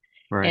mold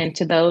Right.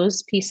 into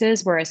those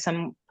pieces, whereas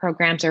some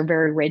programs are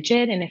very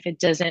rigid, and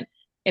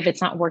if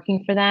it's not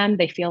working for them,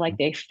 they feel like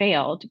they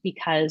failed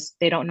because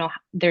they don't know,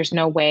 there's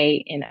no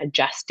way in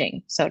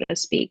adjusting, so to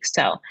speak.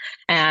 So,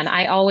 and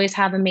I always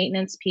have a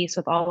maintenance piece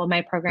with all of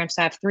my programs.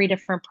 So I have 3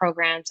 different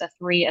programs, a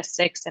 3, a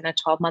 6, and a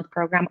 12-month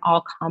program,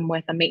 all come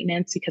with a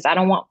maintenance, because I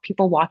don't want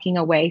people walking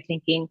away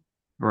thinking,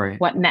 Right.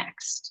 what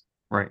next?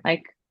 Right.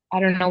 Like, I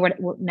don't know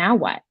now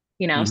what,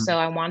 Mhm. so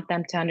I want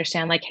them to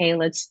understand, like, hey,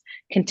 let's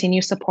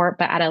continue support,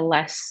 but at a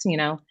less,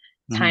 Mhm.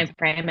 time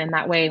frame. And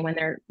that way, when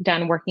they're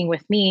done working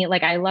with me,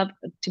 like, I love,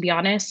 to be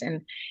honest,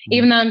 and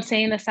even Mhm. though I'm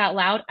saying this out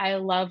loud, I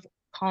love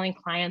calling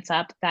clients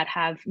up that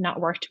have not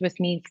worked with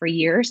me for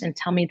years and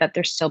tell me that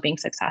they're still being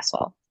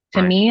successful.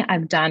 To Right. me,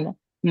 I've done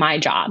my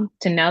job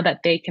to know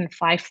that they can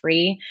fly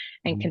free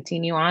and Mhm.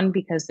 continue on,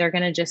 because they're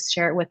going to just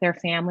share it with their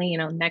family.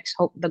 Next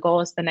hope, the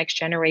goal is the next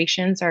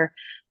generations are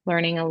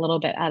learning a little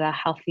bit at a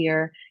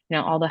healthier,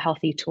 all the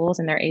healthy tools,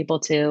 and they're able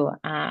to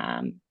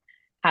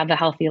have a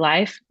healthy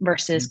life,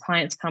 versus Mhm.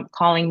 clients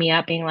calling me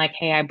up being like,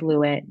 hey, I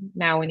blew it.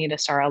 Now we need to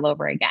start all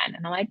over again.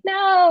 And I'm like,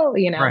 no.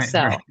 Right. Right. So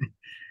that's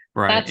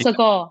Right. the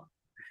goal.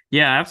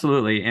 Yeah,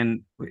 absolutely.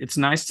 And it's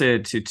nice to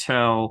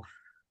tell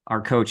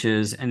our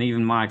coaches and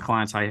even my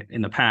clients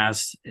in the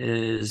past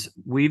is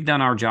we've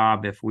done our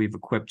job if we've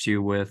equipped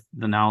you with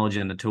the knowledge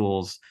and the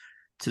tools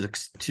to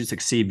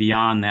succeed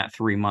beyond that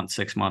 3 month,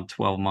 6 month,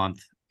 12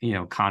 month,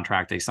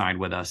 contract they signed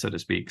with us, so to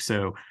speak.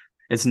 So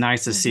it's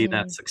nice to see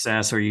that Mm-hmm.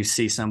 success, or you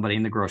see somebody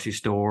in the grocery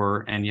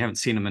store and you haven't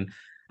seen them in,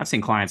 I've seen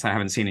clients I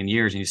haven't seen in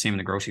years, and you see them in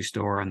the grocery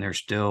store and they're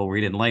still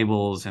reading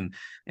labels and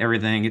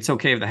everything. It's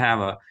okay to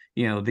have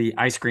the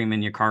ice cream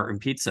in your cart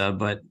and pizza,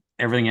 but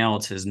everything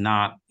else is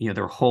not,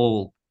 their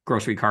whole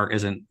grocery cart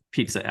isn't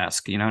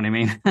pizza-esque, you know what I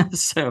mean?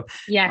 So, uh,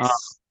 Yes.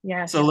 so,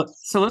 Yes.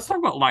 so let's talk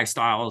about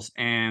lifestyles,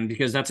 and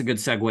because that's a good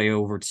segue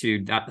over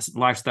to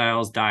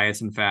lifestyles,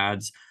 diets, and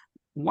fads.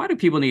 Why do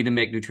people need to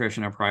make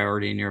nutrition a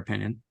priority, in your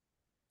opinion?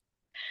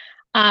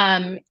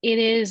 It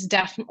is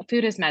definitely,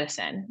 food is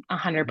medicine, Mhm.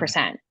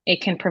 100%.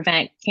 It can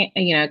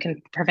it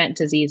can prevent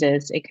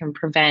diseases. It can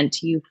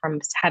prevent you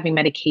from having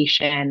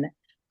medication,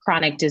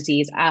 chronic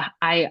disease.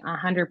 I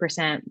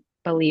 100%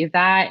 believe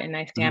that. And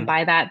I stand Mhm.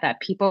 by that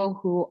people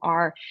who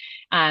are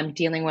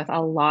dealing with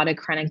a lot of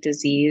chronic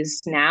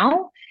disease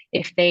now,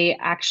 if they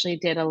actually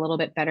did a little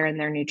bit better in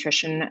their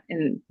nutrition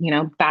and,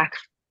 back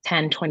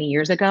 10, 20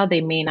 years ago,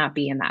 they may not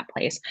be in that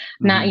place.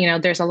 Not,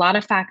 Mhm. there's a lot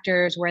of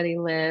factors: where they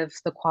live,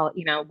 the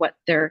quality, what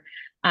their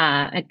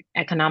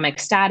economic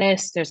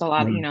status. There's a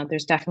lot of, Mhm.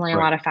 there's definitely a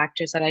Right. lot of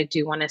factors that I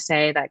do want to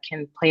say that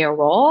can play a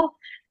role.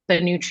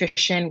 But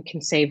nutrition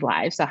can save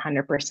lives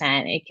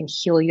 100%. It can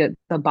heal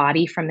the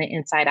body from the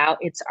inside out.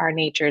 It's our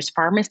nature's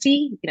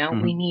pharmacy. We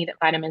Mhm. need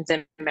vitamins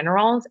and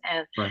minerals,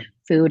 and Right.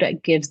 food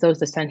gives those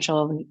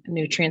essential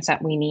nutrients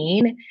that we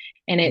need.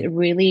 And Mhm. it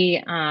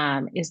really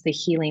is the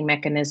healing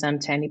mechanism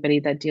to anybody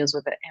that deals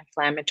with an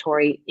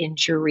inflammatory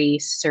injury,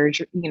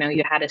 surgery.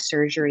 You had a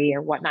surgery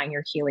or whatnot, and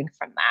you're healing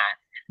from that.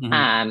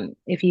 Mhm.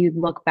 If you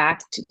look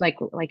back to,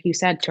 like you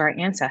said, to our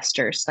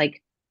ancestors,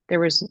 like, there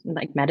was,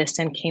 like,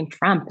 medicine came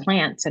from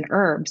plants and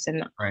herbs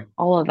and Right.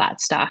 all of that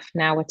stuff.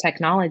 Now with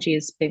technology,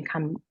 it's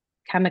become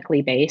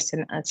chemically based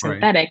and Right.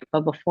 synthetic,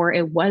 but before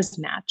it was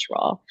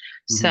natural.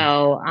 Mhm.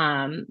 So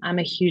I'm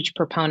a huge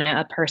proponent,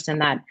 a person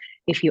that,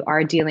 if you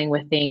are dealing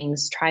with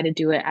things, try to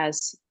do it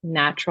as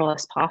natural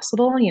as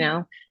possible. We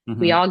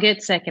Mhm. all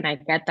get sick, and I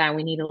get that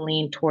we need to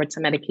lean towards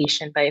some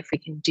medication, but if we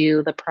can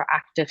do the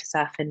proactive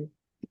stuff and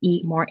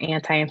eat more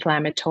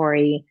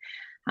anti-inflammatory,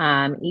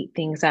 eat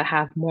things that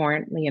have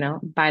more,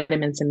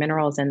 vitamins and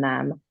minerals in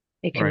them,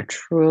 it can Right.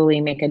 truly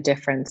make a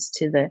difference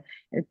to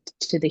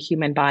the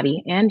human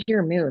body and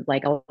your mood.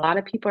 Like, a lot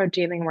of people are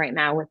dealing right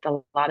now with a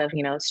lot of,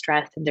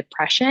 stress and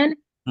depression,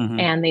 Mhm.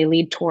 and they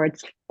lead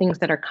towards things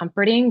that are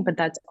comforting, but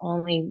that's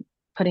only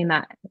putting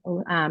that,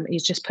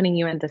 he's just putting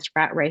you in this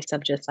rat race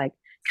of just like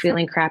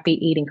feeling crappy,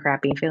 eating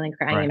crappy, feeling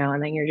crappy, Right.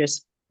 and then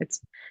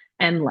it's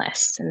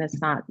endless, and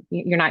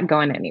you're not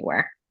going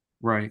anywhere.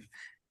 Right.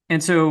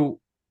 And so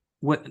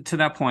what to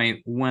that point,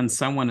 when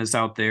someone is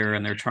out there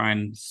and they're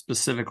trying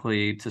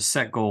specifically to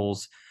set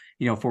goals,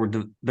 for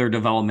their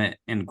development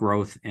and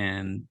growth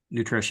in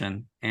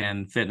nutrition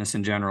and fitness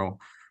in general,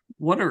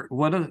 what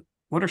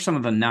are some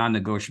of the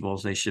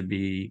non-negotiables they should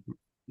be,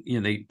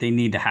 they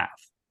need to have?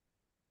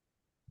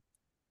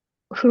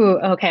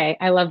 Okay,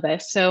 I love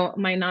this. So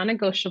my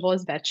non-negotiable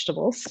is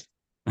vegetables.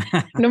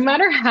 No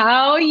matter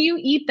how you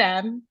eat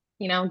them,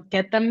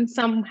 get them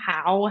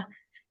somehow.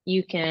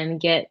 You can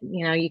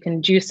you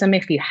can juice them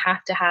if you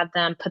have to have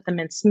them, put them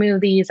in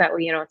smoothies that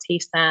way you don't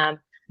taste them,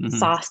 Hmm.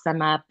 sauce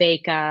them up,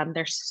 bake them.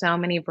 There's so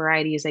many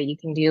varieties that you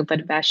can do,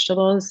 but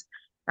vegetables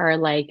are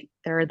like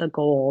they're the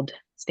gold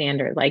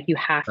standard. Like Right.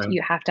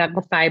 you have to have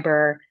the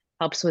fiber,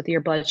 helps with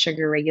your blood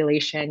sugar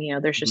regulation.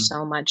 There's just Hmm.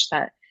 so much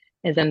that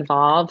is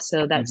involved.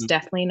 So that's Hmm.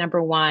 definitely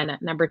number one.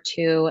 Number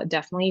two,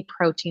 definitely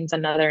protein's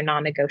another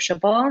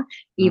non-negotiable.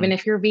 Even Hmm.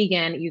 if you're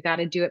vegan, you got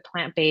to do it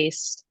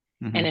plant-based.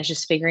 And Hmm. it's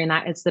just figuring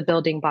that it's the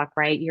building block,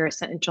 right? Your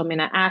essential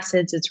amino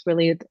acids, it's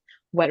really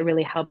what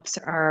really helps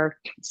our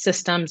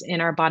systems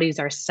in our bodies,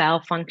 our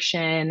cell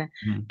function.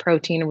 Hmm.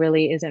 Protein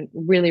really isn't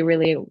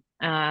really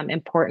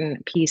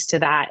important piece to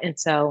that. And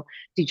so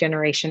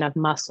degeneration of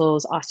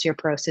muscles,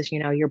 osteoporosis,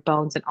 your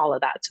bones and all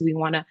of that. So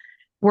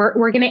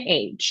we're going to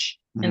age.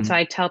 And so Hmm.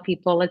 I tell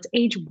people, let's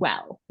age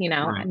well.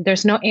 Right.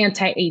 There's no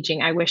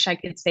anti-aging. I wish I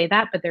could say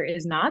that, but there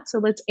is not. So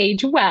let's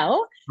age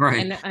well. Right.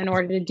 And in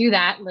order to do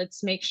that,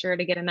 let's make sure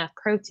to get enough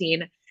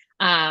protein.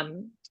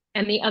 And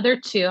the other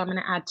two, I'm going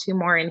to add two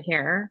more in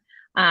here.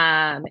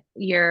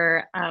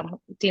 You're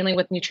dealing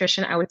with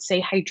nutrition. I would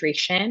say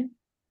hydration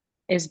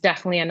is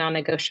definitely a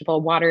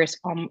non-negotiable. Water is,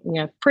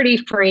 pretty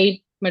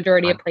free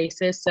majority of Right.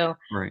 places. So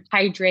Right.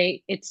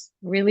 hydrate. It's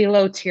really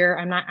low tier.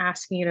 I'm not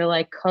asking you to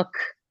like cook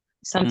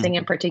something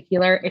in Hmm.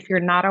 particular. If you're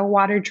not a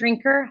water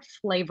drinker,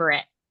 flavor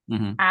it.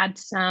 Hmm. Add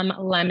some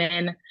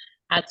lemon,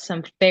 add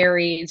some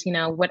berries,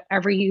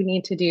 whatever you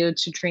need to do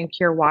to drink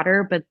your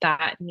water, but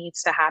that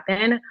needs to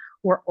happen.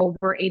 We're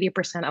over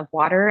 80% of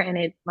water.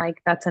 And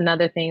that's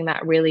another thing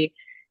that really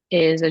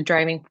is a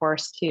driving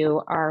force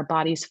to our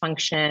body's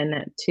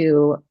function,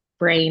 to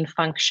brain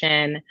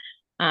function.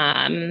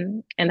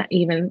 And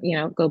even,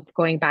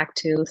 going back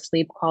to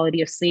sleep,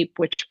 quality of sleep,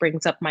 which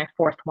brings up my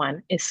fourth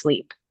one is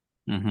sleep.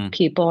 Hmm.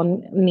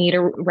 People need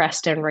to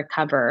rest and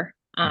recover.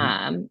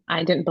 Hmm.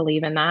 I didn't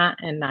believe in that,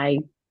 and I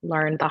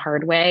learned the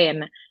hard way.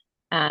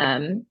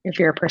 And if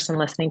you're a person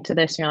listening to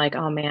this, and you're like,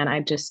 oh man, I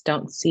just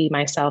don't see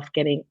myself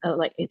getting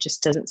like it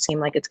just doesn't seem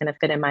like it's going to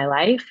fit in my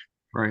life.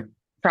 Right.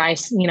 Try,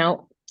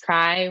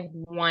 try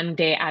one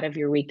day out of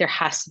your week. There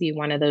has to be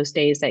one of those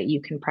days that you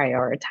can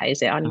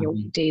prioritize it on your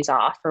Hmm. days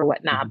off or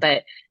whatnot. Hmm.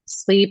 But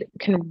sleep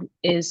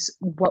is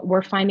what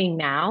we're finding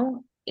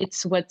now.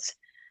 It's what's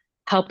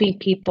helping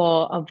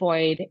people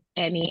avoid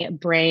any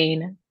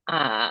brain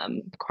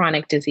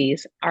chronic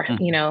disease,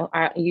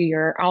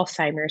 your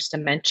Alzheimer's,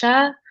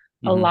 dementia.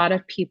 A Hmm. lot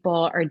of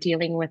people are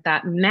dealing with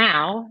that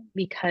now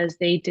because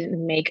they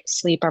didn't make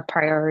sleep a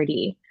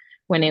priority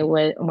when they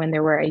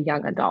were a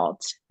young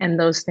adult, and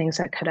those things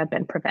that could have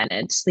been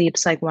prevented.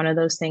 Sleep's like one of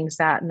those things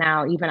that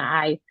now even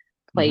I Hmm.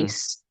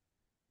 place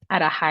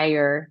at a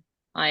higher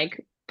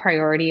like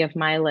priority of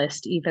my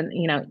list. Even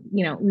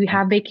we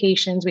have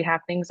vacations, we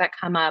have things that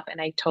come up, and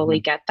I totally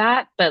Hmm. get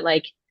that, but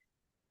like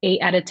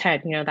 8 out of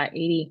 10, that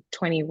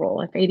 80-20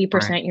 rule. If Right.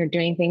 80% you're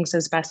doing things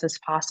as best as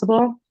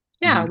possible,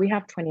 yeah, Hmm. we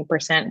have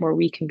 20% where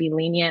we can be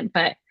lenient.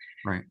 But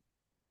Right.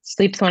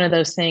 sleep's one of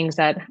those things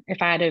that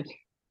if I had to,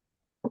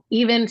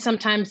 even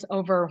sometimes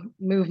over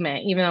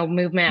movement, even though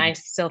movement I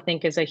still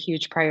think is a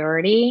huge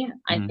priority,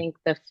 I Hmm. think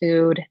the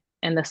food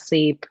and the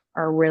sleep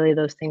are really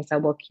those things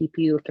that will keep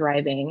you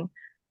thriving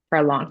for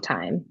a long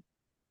time.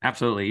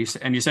 Absolutely.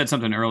 And you said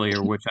something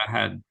earlier, which I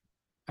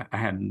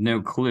had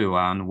no clue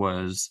on,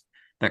 was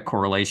that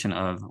correlation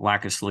of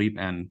lack of sleep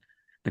and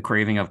the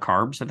craving of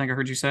carbs, I think I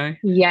heard you say.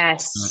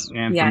 Yes,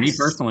 And for me yes.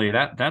 personally,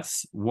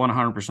 that's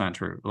 100%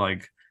 true.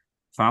 Like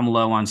if I'm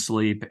low on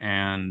sleep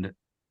and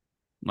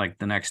like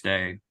the next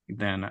day,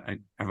 then I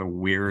have a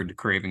weird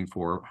craving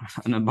for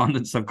an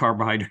abundance of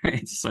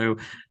carbohydrates. So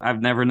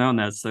I've never known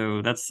that.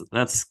 So that's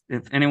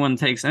if anyone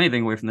takes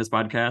anything away from this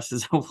podcast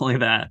is hopefully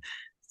that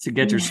to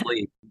get your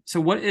sleep.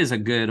 So what is a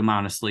good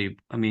amount of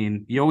sleep? I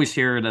mean, you always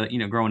hear that,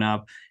 growing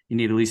up, you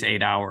need at least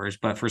 8 hours,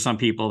 but for some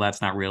people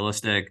that's not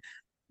realistic.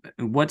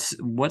 What's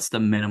the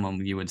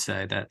minimum you would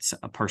say that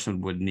a person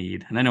would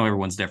need? And I know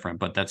everyone's different,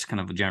 but that's kind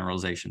of a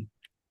generalization.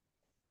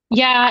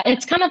 Yeah,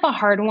 it's kind of a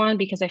hard one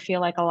because I feel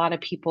like a lot of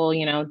people,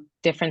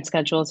 different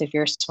schedules. If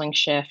you're swing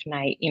shift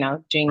night,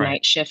 doing Right.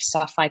 night shift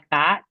stuff like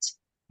that.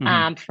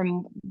 Hmm.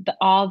 From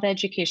all the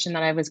education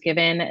that I was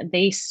given,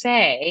 they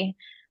say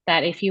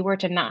that if you were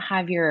to not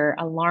have your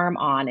alarm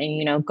on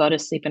and go to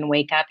sleep and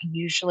wake up,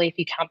 usually if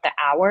you count the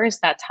hours,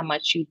 that's how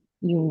much you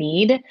you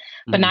need,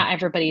 but Hmm. not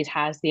everybody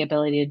has the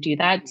ability to do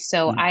that.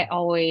 So Hmm.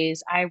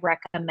 I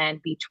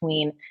recommend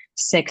between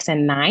 6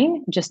 and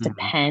 9, just Hmm.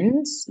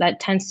 depends. That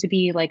tends to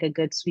be like a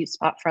good sweet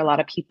spot for a lot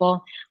of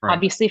people. Right.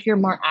 Obviously, if you're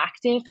more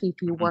active,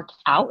 if you work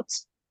out,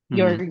 Hmm.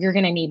 you're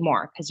going to need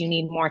more because you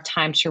need more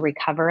time to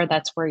recover.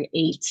 That's where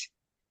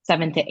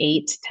 7 to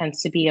 8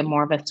 tends to be a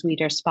more of a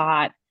sweeter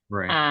spot.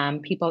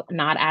 Right. People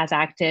not as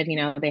active,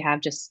 they have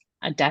just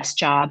a desk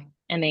job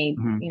and they,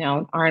 Hmm.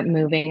 aren't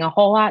moving a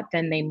whole lot,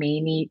 then they may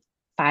need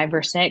 5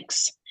 or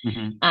 6.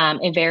 Hmm.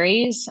 It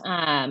varies.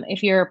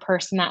 If you're a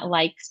person that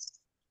likes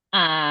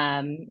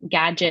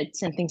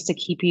gadgets and things to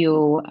keep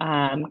you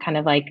kind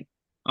of like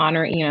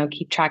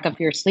keep track of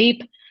your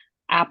sleep,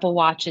 Apple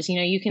Watches,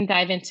 you can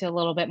dive into a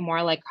little bit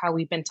more like how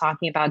we've been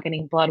talking about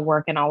getting blood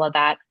work and all of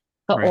that.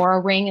 The Right.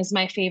 Aura Ring is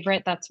my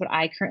favorite. That's what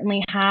I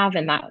currently have,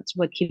 and that's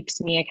what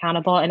keeps me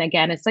accountable. And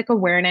again, it's like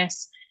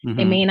awareness.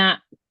 It Hmm. may not,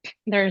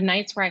 there's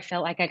nights where I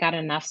feel like I got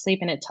enough sleep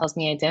and it tells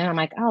me I didn't. I'm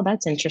like, oh,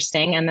 that's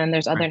interesting. And then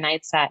there's Right. other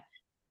nights that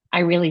I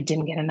really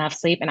didn't get enough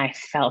sleep and I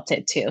felt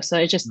it too. So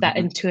it's just that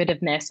Hmm.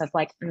 intuitiveness of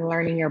like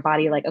learning your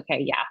body, like, okay,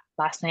 yeah,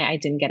 last night I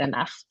didn't get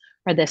enough.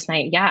 Or this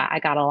night, yeah, I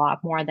got a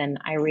lot more than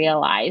I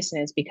realized.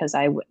 And it's because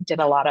did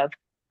a lot of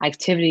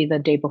activity the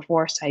day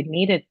before. So I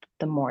needed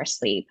the more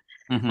sleep.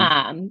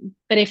 Hmm.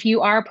 But if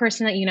you are a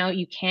person that,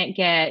 you can't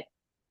get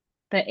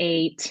the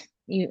 8,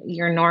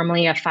 you're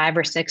normally a 5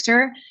 or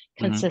 6er,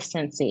 Hmm.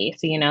 consistency.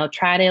 So,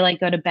 try to like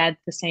go to bed at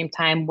the same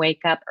time,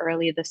 wake up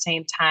early at the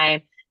same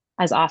time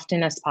as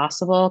often as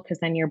possible, because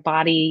then your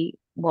body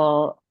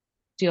will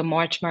do a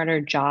much better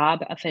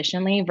job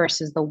efficiently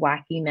versus the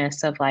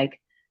wackiness of like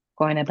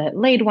going to bed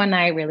late one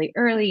night, really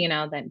early,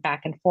 then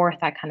back and forth,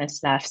 that kind of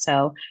stuff.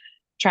 So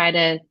try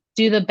to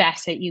do the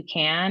best that you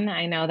can.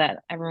 I know that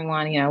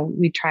everyone,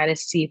 we try to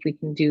see if we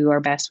can do our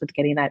best with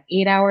getting that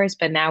 8 hours,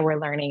 but now we're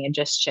learning it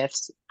just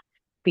shifts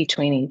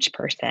between each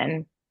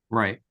person.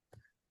 Right.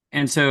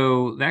 And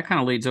so that kind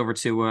of leads over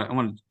to I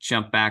want to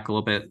jump back a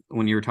little bit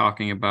when you were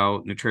talking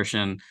about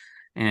nutrition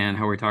and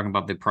how we're talking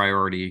about the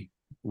priority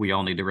we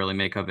all need to really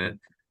make of it.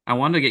 I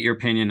wanted to get your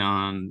opinion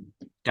on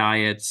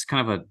diets,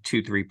 kind of a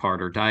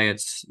 2-3-parter: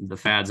 diets, the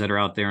fads that are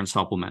out there, and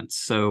supplements.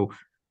 So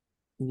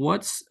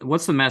what's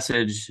the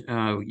message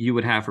you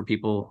would have for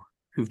people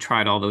who've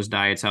tried all those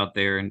diets out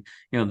there, and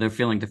they're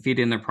feeling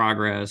defeated in their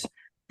progress?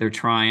 They're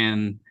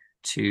trying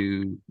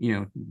to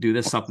do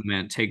this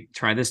supplement,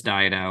 try this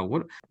diet out.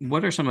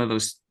 What are some of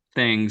those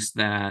things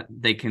that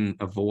they can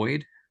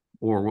avoid,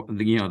 or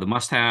the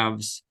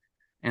must-haves?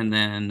 And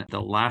then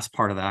the last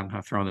part of that, I'm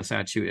going to throw this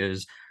at you,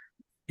 is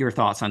your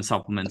thoughts on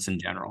supplements in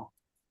general.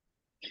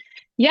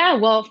 Yeah,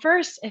 well,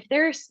 first, if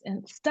they're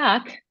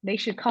stuck, they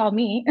should call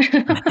me.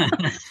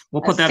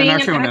 We'll put that in our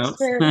Seeing an show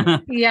notes.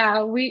 expert.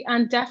 Yeah, we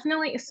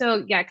definitely.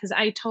 So, yeah, because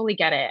I totally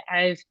get it.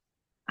 I've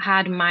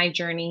had my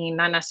journey,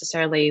 not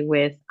necessarily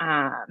with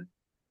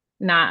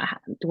not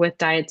with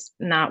diets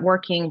not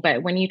working,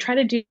 but when you try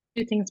to do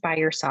things by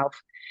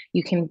yourself,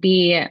 you can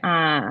be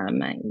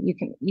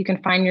you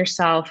can find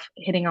yourself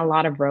hitting a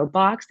lot of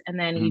roadblocks and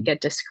then you Mhm.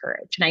 get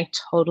discouraged. And I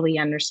totally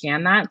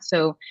understand that.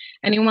 So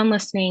anyone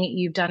listening,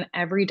 you've done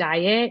every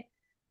diet,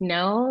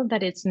 know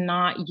that it's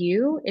not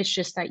you. It's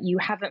just that you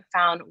haven't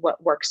found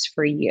what works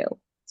for you.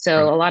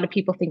 So Right. a lot of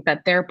people think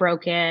that they're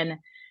broken,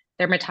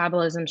 their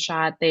metabolism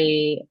shot,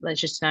 they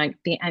let's just not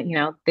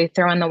they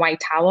throw in the white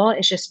towel.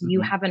 It's just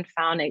you Mhm. haven't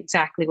found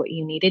exactly what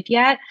you needed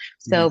yet. Mhm.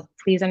 So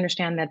please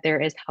understand that there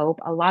is hope.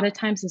 A lot of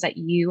times is that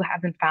you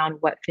haven't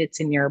found what fits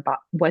in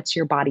what's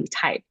your body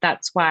type.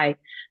 That's why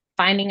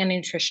finding a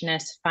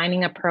nutritionist,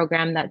 finding a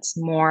program that's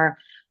more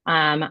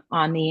on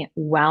the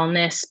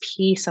wellness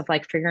piece of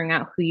like figuring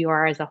out who you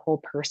are as a whole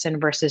person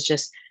versus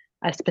just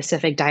a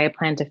specific diet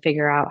plan to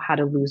figure out how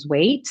to lose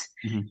weight,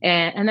 Mhm.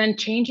 and then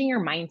changing your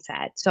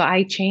mindset. So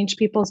I change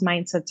people's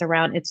mindsets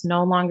around it's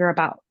no longer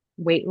about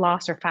weight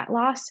loss or fat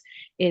loss,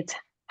 it's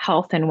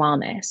health and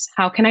wellness.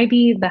 How can I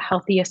be the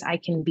healthiest I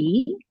can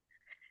be?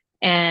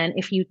 And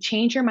if you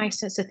change your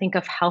mindset to think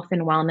of health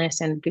and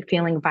wellness and be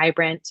feeling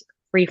vibrant,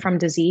 free from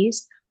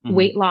disease, Mhm.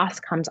 weight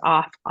loss comes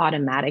off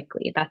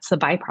automatically. That's the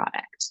byproduct.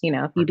 If you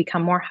Right.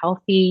 become more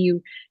healthy,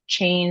 you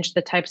change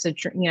the types of,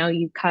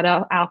 you cut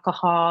out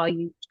alcohol,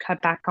 you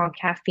cut back on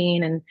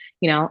caffeine and,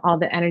 all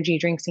the energy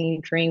drinks and you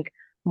drink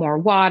more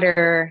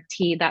water,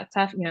 tea, that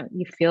stuff,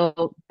 you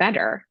feel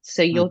better.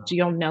 So Mhm.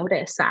 you'll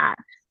notice that.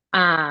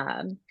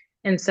 Um,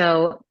 and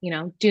so,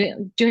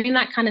 doing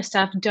that kind of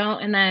stuff,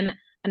 and then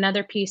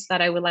another piece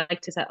that I would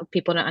like to tell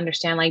people to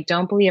understand, like,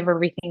 don't believe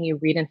everything you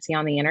read and see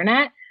on the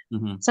internet.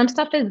 Mhm. Some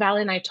stuff is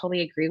valid and I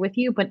totally agree with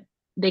you, but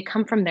they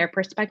come from their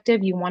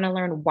perspective. You want to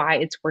learn why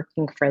it's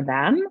working for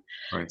them.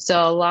 Right.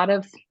 So a lot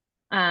of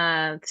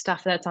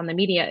stuff that's on the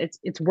media,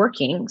 it's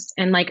working.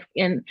 And like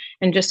and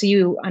just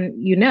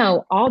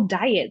so all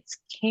diets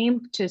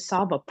came to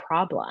solve a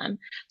problem.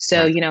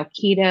 So, Right.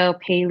 keto,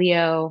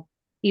 paleo,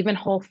 even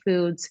whole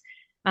foods,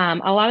 a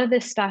lot of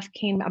this stuff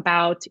came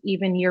about,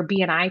 even your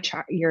BMI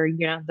chart,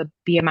 the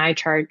BMI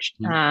chart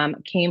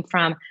Mhm. came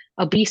from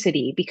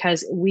obesity,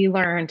 because we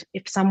learned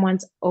if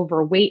someone's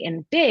overweight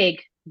and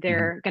big,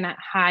 they're going to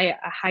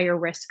a higher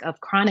risk of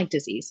chronic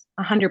disease,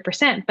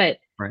 100%. But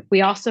Right.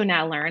 we also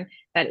now learn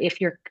that if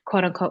you're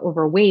quote unquote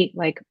overweight,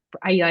 like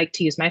I like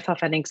to use myself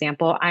as an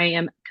example, I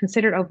am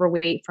considered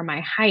overweight for my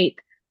height,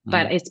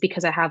 but it's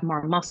because I have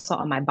more muscle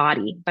on my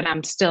body, but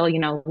I'm still,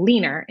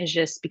 leaner. Is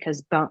just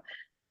because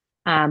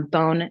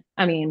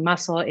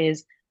muscle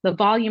is, the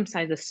volume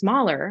size is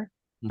smaller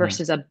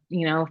versus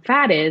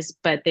fat is,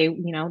 but they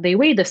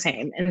weigh the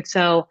same. And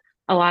so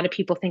a lot of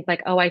people think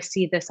like, oh, I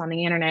see this on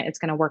the internet, it's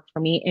going to work for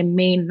me. It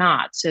may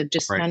not. So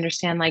just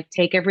understand, like,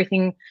 take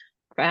everything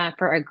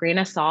for a grain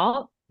of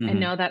salt, and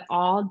know that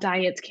all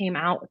diets came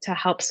out to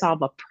help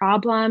solve a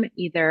problem,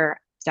 either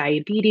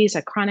diabetes,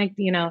 a chronic,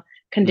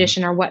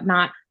 condition or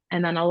whatnot.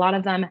 And then a lot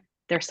of them,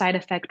 their side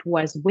effect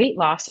was weight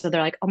loss. So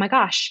they're like, oh my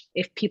gosh,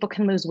 if people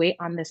can lose weight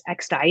on this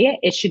X diet,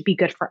 it should be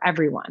good for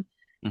everyone.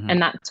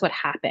 And that's what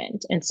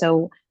happened. And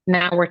so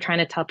now we're trying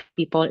to tell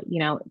people,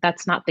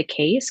 that's not the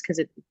case,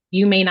 because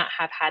you may not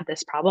have had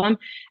this problem.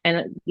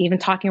 And even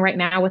talking right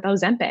now with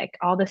Ozempic,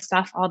 all this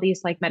stuff, all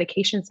these like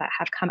medications that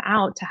have come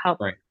out to help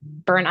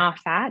burn off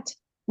fat.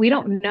 We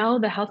don't know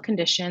the health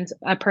conditions,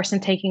 a person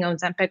taking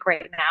Ozempic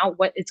right now,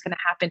 what is going to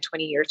happen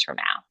 20 years from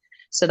now.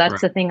 So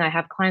that's the thing. I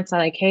have clients that are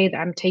like, hey,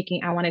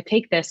 I want to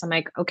take this. I'm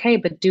like, okay,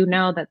 but do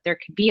know that there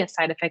could be a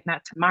side effect,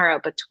 not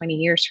tomorrow, but 20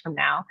 years from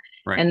now.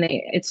 And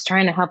it's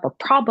trying to help a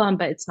problem,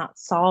 but it's not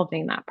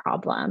solving that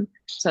problem,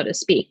 so to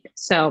speak.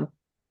 So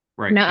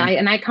no,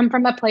 I come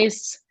from a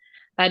place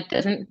that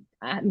doesn't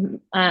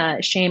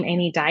shame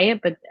any diet,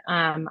 but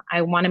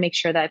I want to make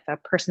sure that if a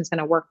person's going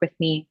to work with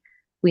me,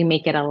 we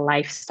make it a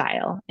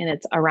lifestyle, and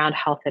it's around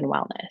health and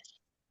wellness.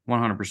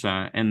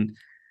 100%.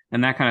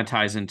 And that kind of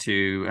ties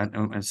into,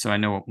 so I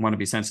want to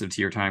be sensitive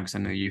to your time, because I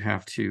know you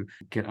have to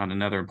get on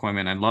another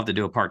appointment. I'd love to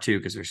do a part 2,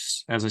 because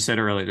there's, as I said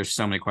earlier, there's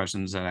so many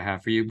questions that I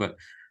have for you, but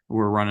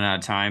we're running out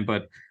of time.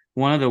 But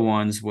one of the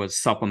ones was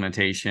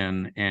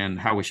supplementation and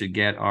how we should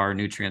get our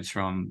nutrients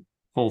from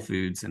whole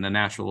foods and the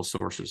natural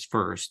sources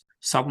first.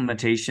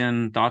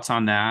 Supplementation, thoughts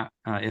on that?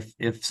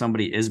 If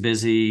somebody is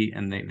busy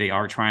and they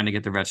are trying to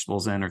get their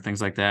vegetables in or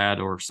things like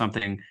that, or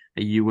something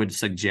that you would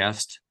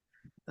suggest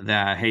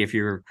that, hey, if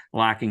you're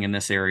lacking in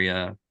this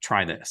area,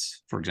 try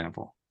this, for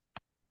example?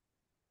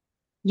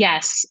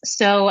 Yes.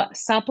 So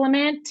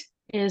supplement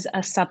is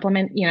a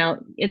supplement,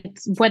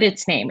 it's what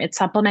its name, it's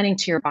supplementing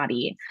to your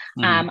body.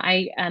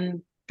 I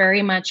am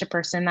very much a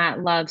person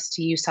that loves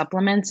to use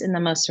supplements in the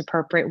most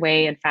appropriate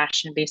way and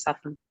fashion based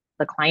off of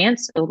the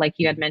clients. So like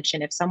you had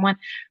mentioned, if someone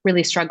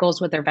really struggles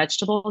with their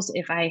vegetables,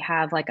 if I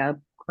have like a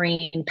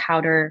green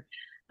powder,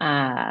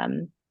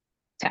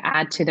 to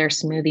add to their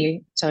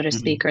smoothie, so to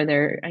speak, or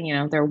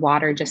their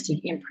water, just to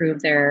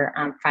improve their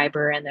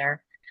fiber and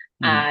their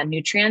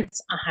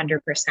nutrients, 100%.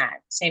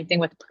 Same thing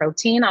with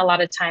protein. A lot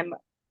of time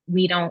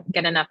we don't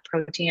get enough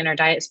protein in our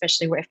diet,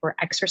 especially if we're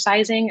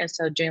exercising. And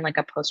so doing like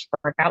a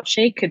post-workout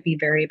shake could be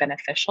very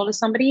beneficial to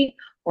somebody,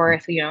 or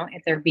if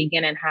they're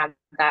vegan and have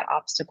that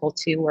obstacle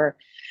too, or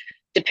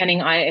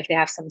depending on if they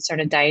have some sort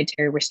of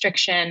dietary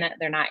restriction,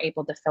 they're not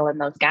able to fill in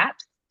those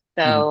gaps.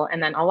 So,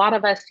 and then a lot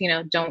of us,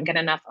 don't get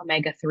enough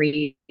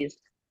omega-3s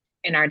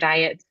in our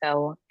diet.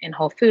 So in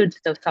whole foods,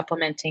 so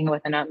supplementing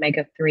with an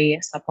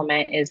omega-3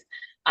 supplement is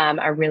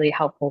a really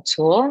helpful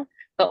tool.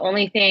 The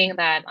only thing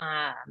that,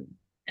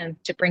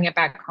 and to bring it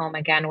back home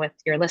again with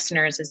your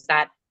listeners, is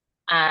that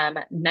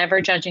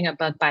never judging a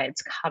book by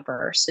its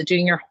cover. So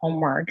doing your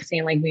homework,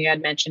 seeing, like we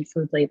had mentioned,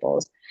 food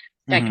labels,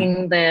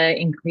 checking the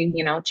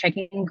ingredient,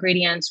 checking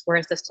ingredients,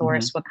 where's the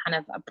source, what kind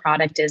of a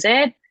product is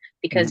it?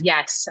 Because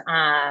yes,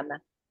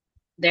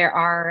 there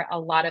are a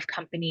lot of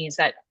companies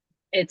that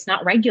it's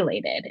not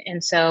regulated.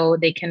 And so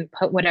they can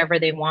put whatever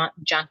they want,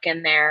 junk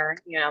in there,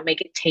 make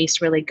it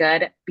taste really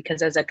good,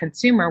 because as a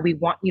consumer, we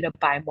want you to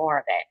buy more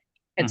of it.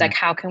 It's like,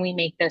 how can we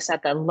make this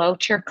at the low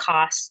tier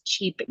cost,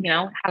 cheap,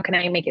 how can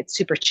I make it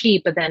super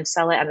cheap, but then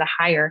sell it at a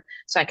higher,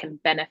 so I can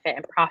benefit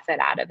and profit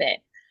out of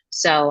it.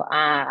 So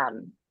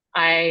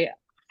I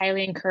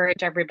highly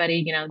encourage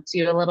everybody,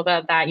 do a little bit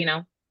of that,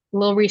 a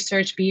little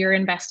research, be your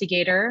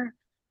investigator.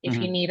 If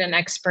you need an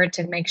expert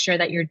to make sure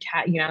that you're,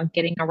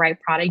 getting the right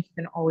product, you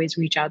can always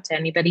reach out to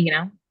anybody,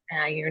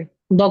 your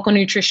local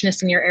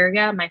nutritionist in your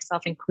area,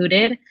 myself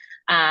included.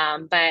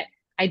 But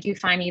I do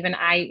find even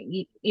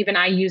I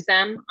use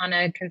them on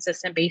a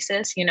consistent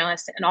basis, and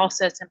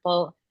also a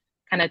simple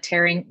kind of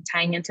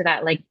tying into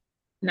that, like,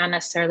 not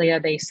necessarily are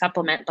they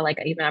supplement, but like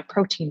even a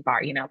protein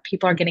bar,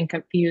 people are getting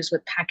confused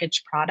with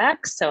packaged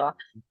products. So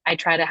I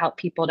try to help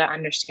people to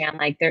understand,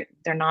 like,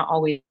 they're not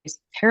always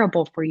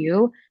terrible for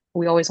you.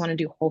 We always want to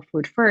do whole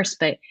food first,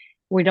 but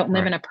we don't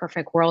live in a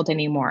perfect world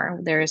anymore.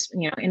 There's,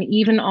 and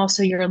even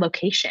also your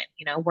location,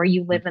 where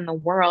you live in the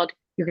world,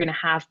 you're going to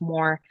have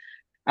more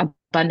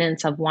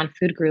abundance of one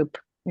food group,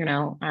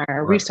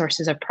 our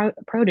resources of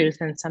produce,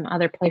 and some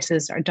other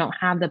places don't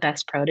have the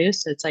best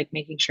produce. So it's like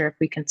making sure if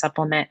we can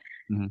supplement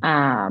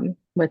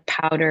with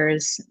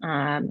powders,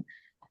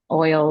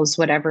 oils,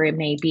 whatever it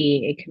may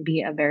be, it can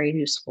be a very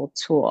useful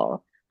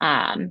tool.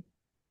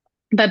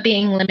 but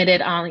being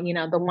limited on,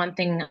 the one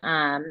thing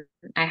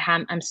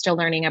I'm still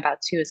learning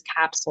about too is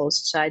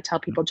capsules. So I tell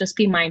people just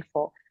be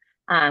mindful,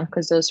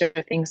 because those are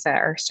the things that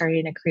are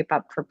starting to creep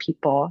up for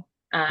people,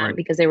 Right.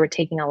 because they were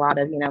taking a lot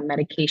of,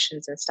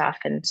 medications and stuff.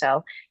 And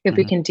so if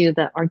we Mhm. can do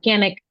the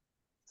organic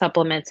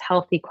supplements,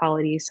 healthy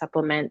quality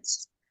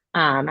supplements,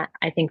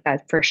 I think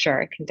that for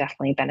sure it can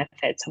definitely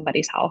benefit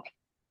somebody's health.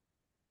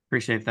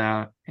 Appreciate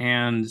that.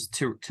 And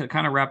to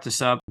kind of wrap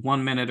this up,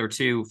 1 minute or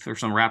two for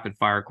some rapid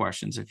fire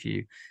questions, if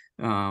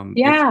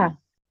Yeah.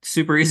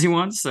 super easy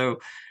ones. So,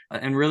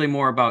 and really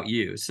more about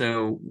you.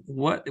 So,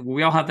 what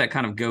we all have that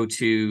kind of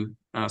go-to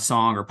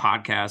song or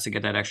podcast to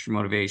get that extra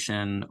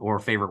motivation or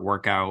favorite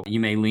workout you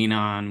may lean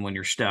on when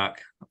you're stuck.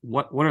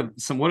 What are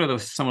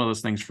those some of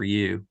those things for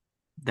you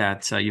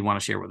that you want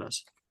to share with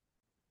us?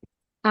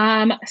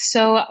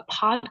 So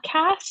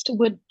podcast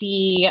would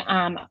be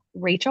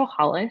Rachel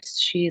Hollis.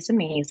 She's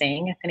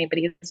amazing. If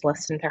anybody has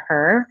listened to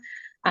her,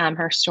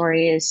 her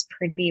story is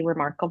pretty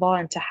remarkable.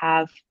 And to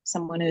have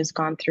someone who's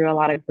gone through a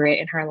lot of grit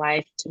in her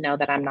life to know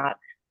that I'm not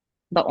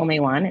the only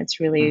one, it's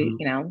really,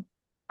 Hmm.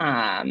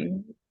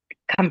 um,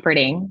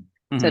 comforting,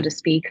 so to Hmm.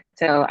 speak.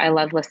 So I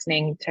love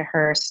listening to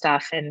her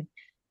stuff and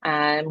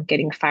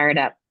getting fired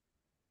up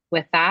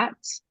with that.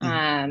 Hmm.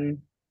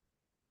 Um,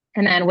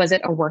 and then was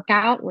it a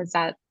workout? Was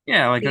that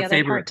Yeah, the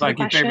other part to the like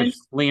your favorite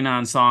question? lean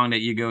on song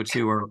that you go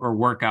to or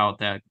workout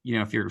that,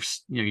 if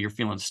you're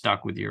feeling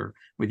stuck with your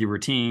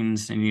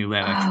routines and you need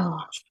that extra Oh,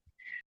 push.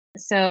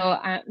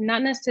 so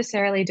not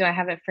necessarily do I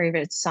have a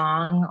favorite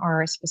song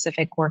or a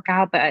specific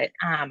workout, but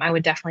I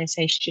would definitely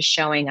say just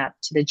showing up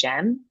to the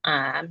gym,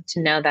 to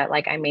know that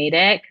like I made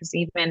it. Because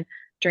even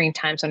during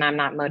times when I'm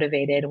not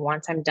motivated,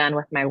 once I'm done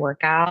with my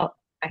workout,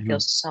 I feel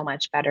Mhm. so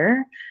much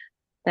better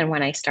than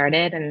when I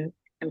started. And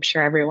I'm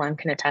sure everyone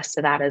can attest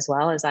to that as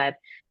well. As I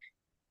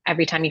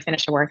every time you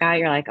finish a workout,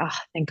 you're like, oh,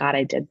 thank God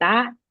I did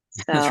that.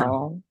 That's right.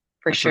 So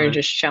for That's sure, right.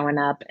 just showing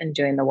up and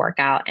doing the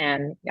workout.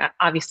 And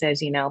obviously,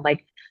 as you know,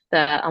 like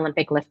the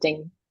Olympic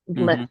lifting,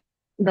 Hmm.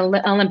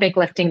 Olympic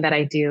lifting that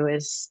I do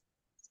is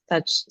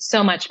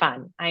so much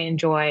fun. I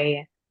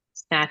enjoy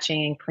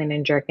snatching and clean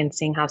and jerk and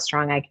seeing how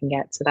strong I can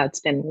get. So that's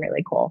been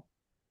really cool.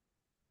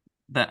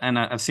 That and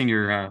I've seen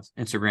your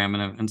Instagram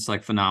and it's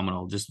like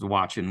phenomenal just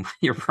watching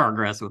your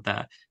progress with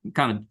that. I'm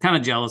kind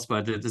of jealous,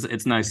 but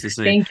it's nice to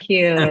see. Thank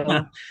you.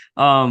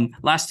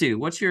 Last two.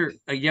 What's your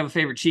you have a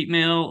favorite cheat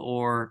meal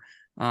or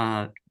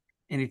uh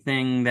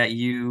anything that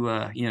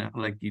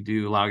like you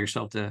do allow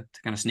yourself to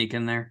kind of sneak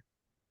in there?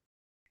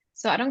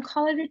 So I don't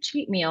call it a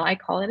cheat meal. I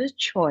call it a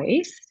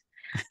choice.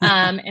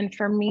 And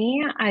for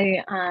me,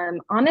 I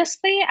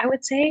honestly, I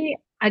would say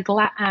a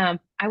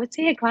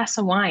glass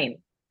of wine.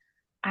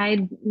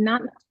 I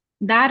not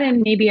that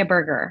and maybe a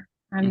burger.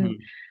 Hmm.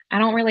 I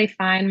don't really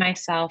find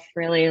myself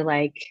really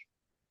like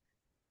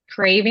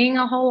craving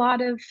a whole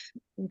lot of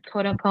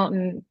quote unquote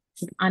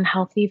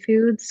unhealthy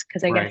foods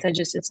because I guess Right.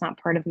 it's not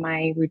part of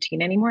my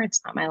routine anymore.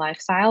 It's not my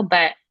lifestyle,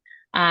 but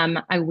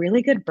a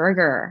really good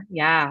burger,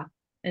 yeah,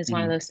 is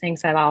one of Hmm. those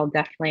things that I'll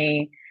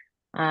definitely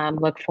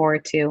look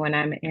forward to when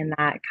I'm in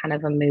that kind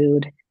of a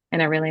mood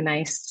and a really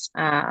nice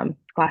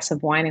glass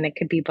of wine. And it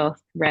could be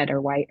both red or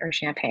white or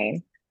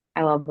champagne.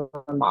 I love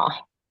them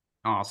all.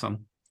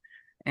 Awesome.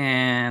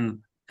 And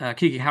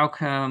Kiki, how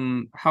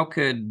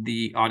could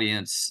the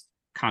audience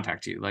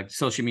contact you? Like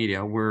social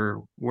media,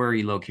 where are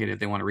you located if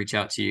they want to reach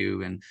out to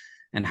you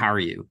and how are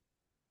you?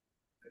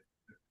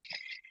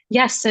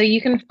 Yes, so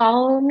you can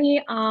follow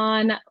me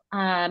on,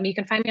 you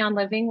can find me on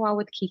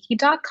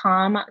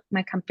livingwellwithkiki.com.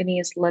 My company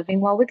is Living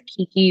Well with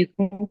Kiki. You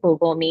can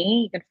Google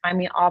me. You can find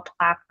me all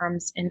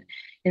platforms in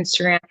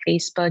Instagram,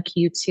 Facebook,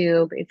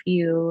 YouTube. If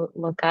you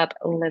look up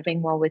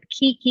Living Well with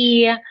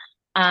Kiki,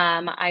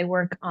 I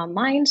work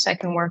online, so I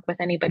can work with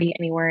anybody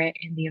anywhere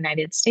in the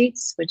United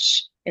States,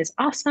 which is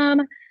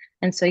awesome.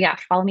 And so, yeah,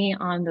 follow me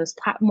on those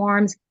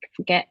platforms.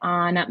 Get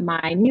on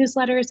my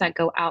newsletters that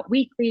go out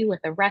weekly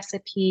with a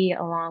recipe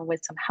along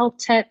with some health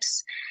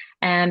tips.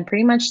 And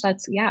pretty much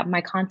yeah,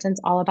 my content's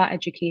all about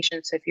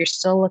education. So if you're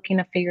still looking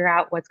to figure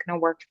out what's going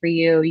to work for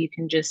you, you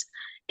can just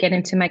get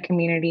into my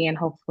community and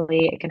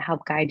hopefully it can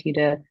help guide you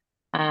to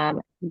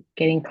um,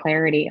 getting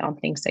clarity on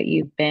things that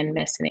you've been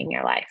missing in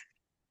your life.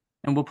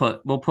 And we'll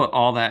put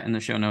all that in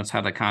the show notes,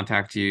 how to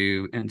contact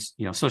you and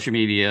social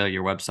media,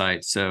 your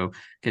website. So in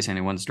case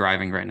anyone's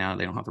driving right now,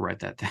 they don't have to write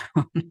that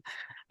down.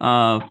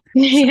 So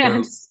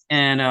Yes.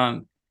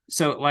 and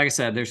so like I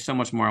said, there's so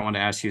much more I want to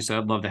ask you. So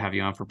I'd love to have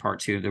you on for part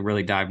two to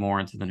really dive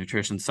more into the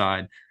nutrition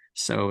side.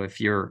 So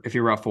if you're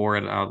up for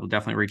it, I'll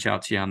definitely reach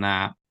out to you on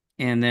that.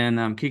 And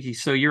then Kiki,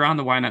 so you're on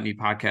the Why Not Me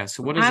podcast.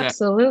 So what is that?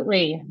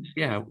 Absolutely.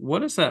 Yeah,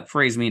 what does that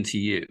phrase mean to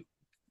you?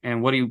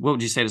 And what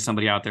would you say to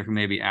somebody out there who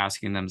may be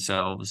asking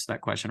themselves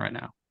that question right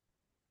now?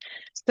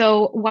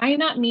 So, why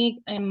not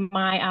me in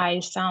my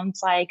eyes sounds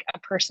like a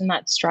person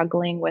that's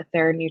struggling with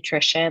their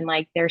nutrition.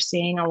 Like they're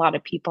seeing a lot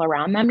of people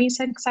around them be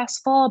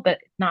successful, but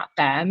not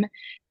them.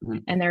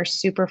 Mhm. And they're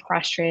super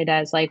frustrated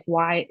as like,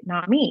 why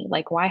not me?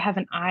 Like, why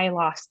haven't I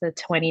lost the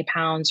 20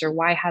 pounds or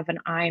why haven't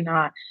I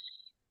not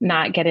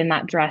not get in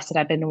that dress that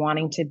I've been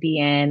wanting to be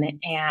in.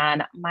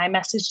 And my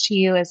message to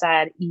you is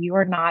that you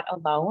are not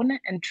alone.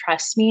 And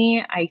trust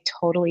me, I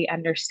totally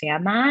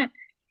understand that.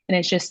 And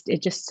it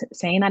just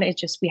saying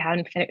that we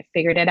haven't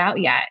figured it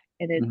out yet.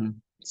 And Mhm.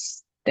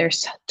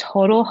 there's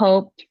total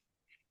hope.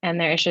 And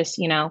there's just,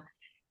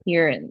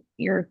 you're,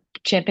 you're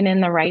chipping in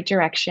the right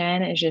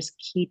direction. Is just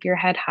keep your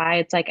head high.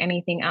 It's like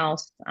anything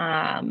else.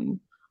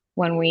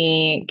 When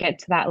we get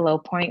to that low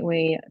point,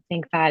 we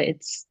think that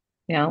it's,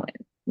 you know,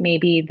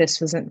 maybe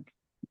this wasn't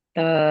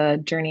the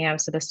journey I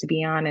was supposed to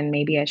be on, and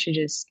maybe I should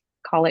just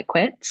call it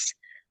quits.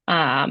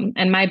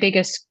 And my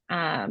biggest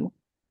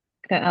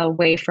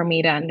way for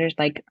me to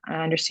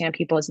understand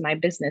people is my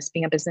business.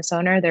 Being a business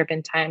owner, there have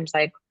been times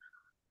like,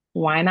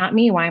 why not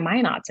me? Why am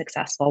I not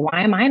successful?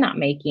 Why am I not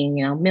making,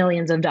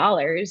 millions of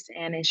dollars?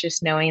 And it's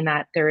just knowing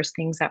that there's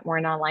things that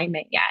weren't in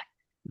alignment yet.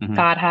 Mhm.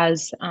 God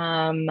has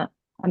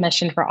a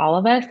mission for all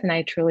of us, and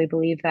I truly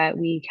believe that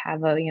we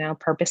have a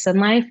purpose in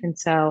life. And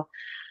so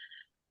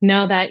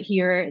know that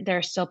here there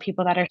are still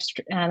people that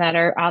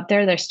are out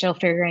there. They're still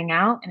figuring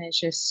out, and it's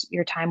just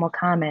your time will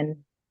come. And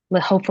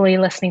hopefully,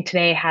 listening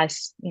today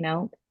has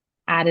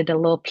added a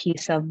little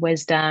piece of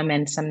wisdom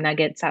and some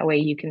nuggets. That way,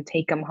 you can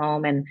take them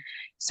home and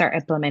start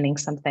implementing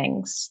some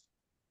things.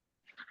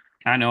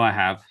 I know I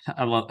have.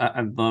 I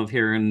love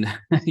hearing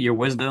your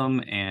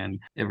wisdom, and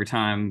every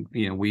time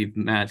we've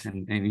met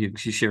and you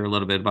share a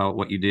little bit about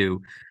what you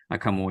do, I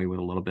come away with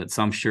a little bit.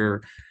 So I'm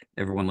sure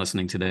everyone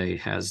listening today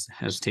has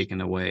taken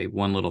away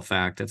one little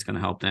fact that's going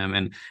to help them.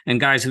 And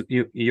guys,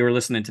 you're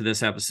listening to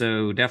this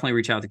episode, definitely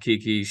reach out to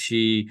Kiki.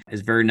 She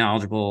is very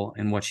knowledgeable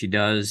in what she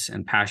does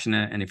and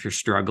passionate. And if you're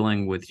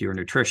struggling with your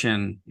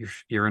nutrition,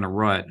 you're in a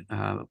rut,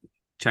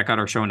 check out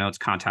our show notes,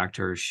 contact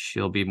her.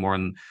 She'll be more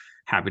than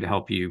happy to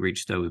help you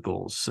reach those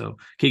goals. So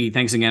Kiki,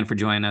 thanks again for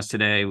joining us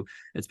today.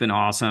 It's been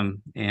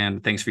awesome.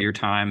 And thanks for your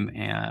time,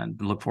 and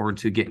look forward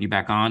to getting you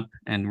back on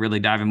and really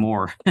diving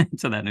more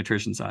into that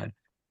nutrition side.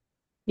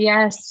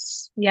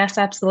 Yes, yes,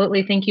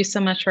 absolutely. Thank you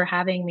so much for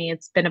having me.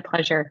 It's been a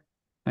pleasure.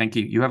 Thank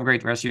you. You have a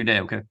great rest of your day.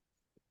 Okay.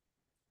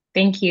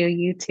 Thank you.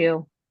 You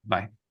too.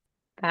 Bye.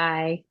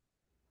 Bye.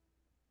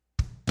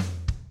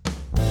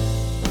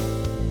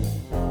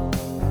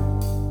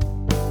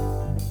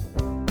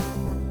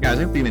 Guys,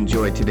 I hope you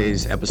enjoyed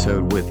today's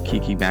episode with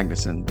Kiki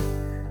Magnuson.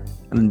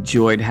 I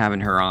enjoyed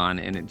having her on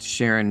and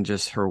sharing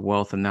just her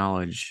wealth of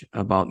knowledge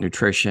about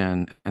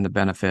nutrition and the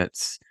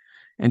benefits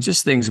and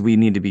just things we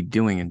need to be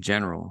doing in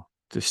general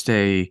to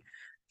stay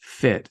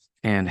fit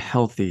and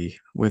healthy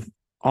with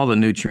all the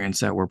nutrients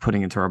that we're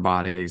putting into our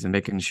bodies, and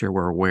making sure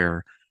we're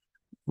aware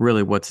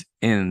really what's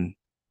in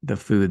the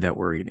food that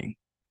we're eating.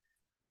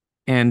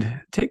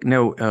 And take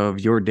note of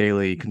your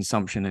daily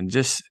consumption, and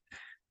just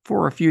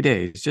for a few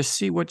days, just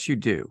see what you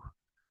do.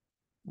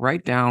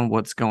 Write down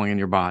what's going in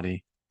your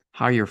body,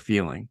 how you're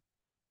feeling,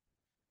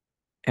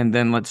 and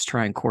then let's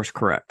try and course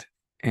correct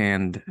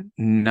and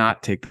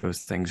not take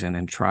those things in,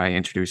 and try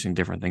introducing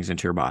different things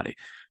into your body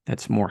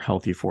that's more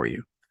healthy for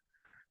you.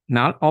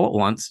 Not all at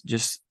once,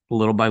 just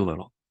little by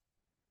little,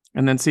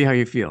 and then see how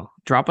you feel.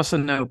 Drop us a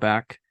note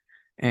back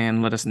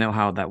and let us know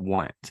how that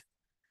went.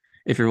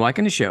 If you're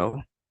liking the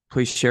show,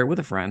 please share it with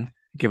a friend,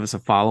 give us a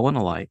follow and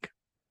a like.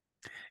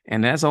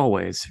 And as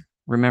always,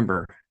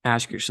 remember,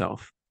 ask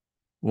yourself,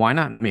 why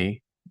not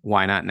me?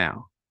 Why not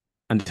now?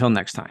 Until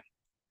next time,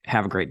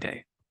 have a great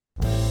day.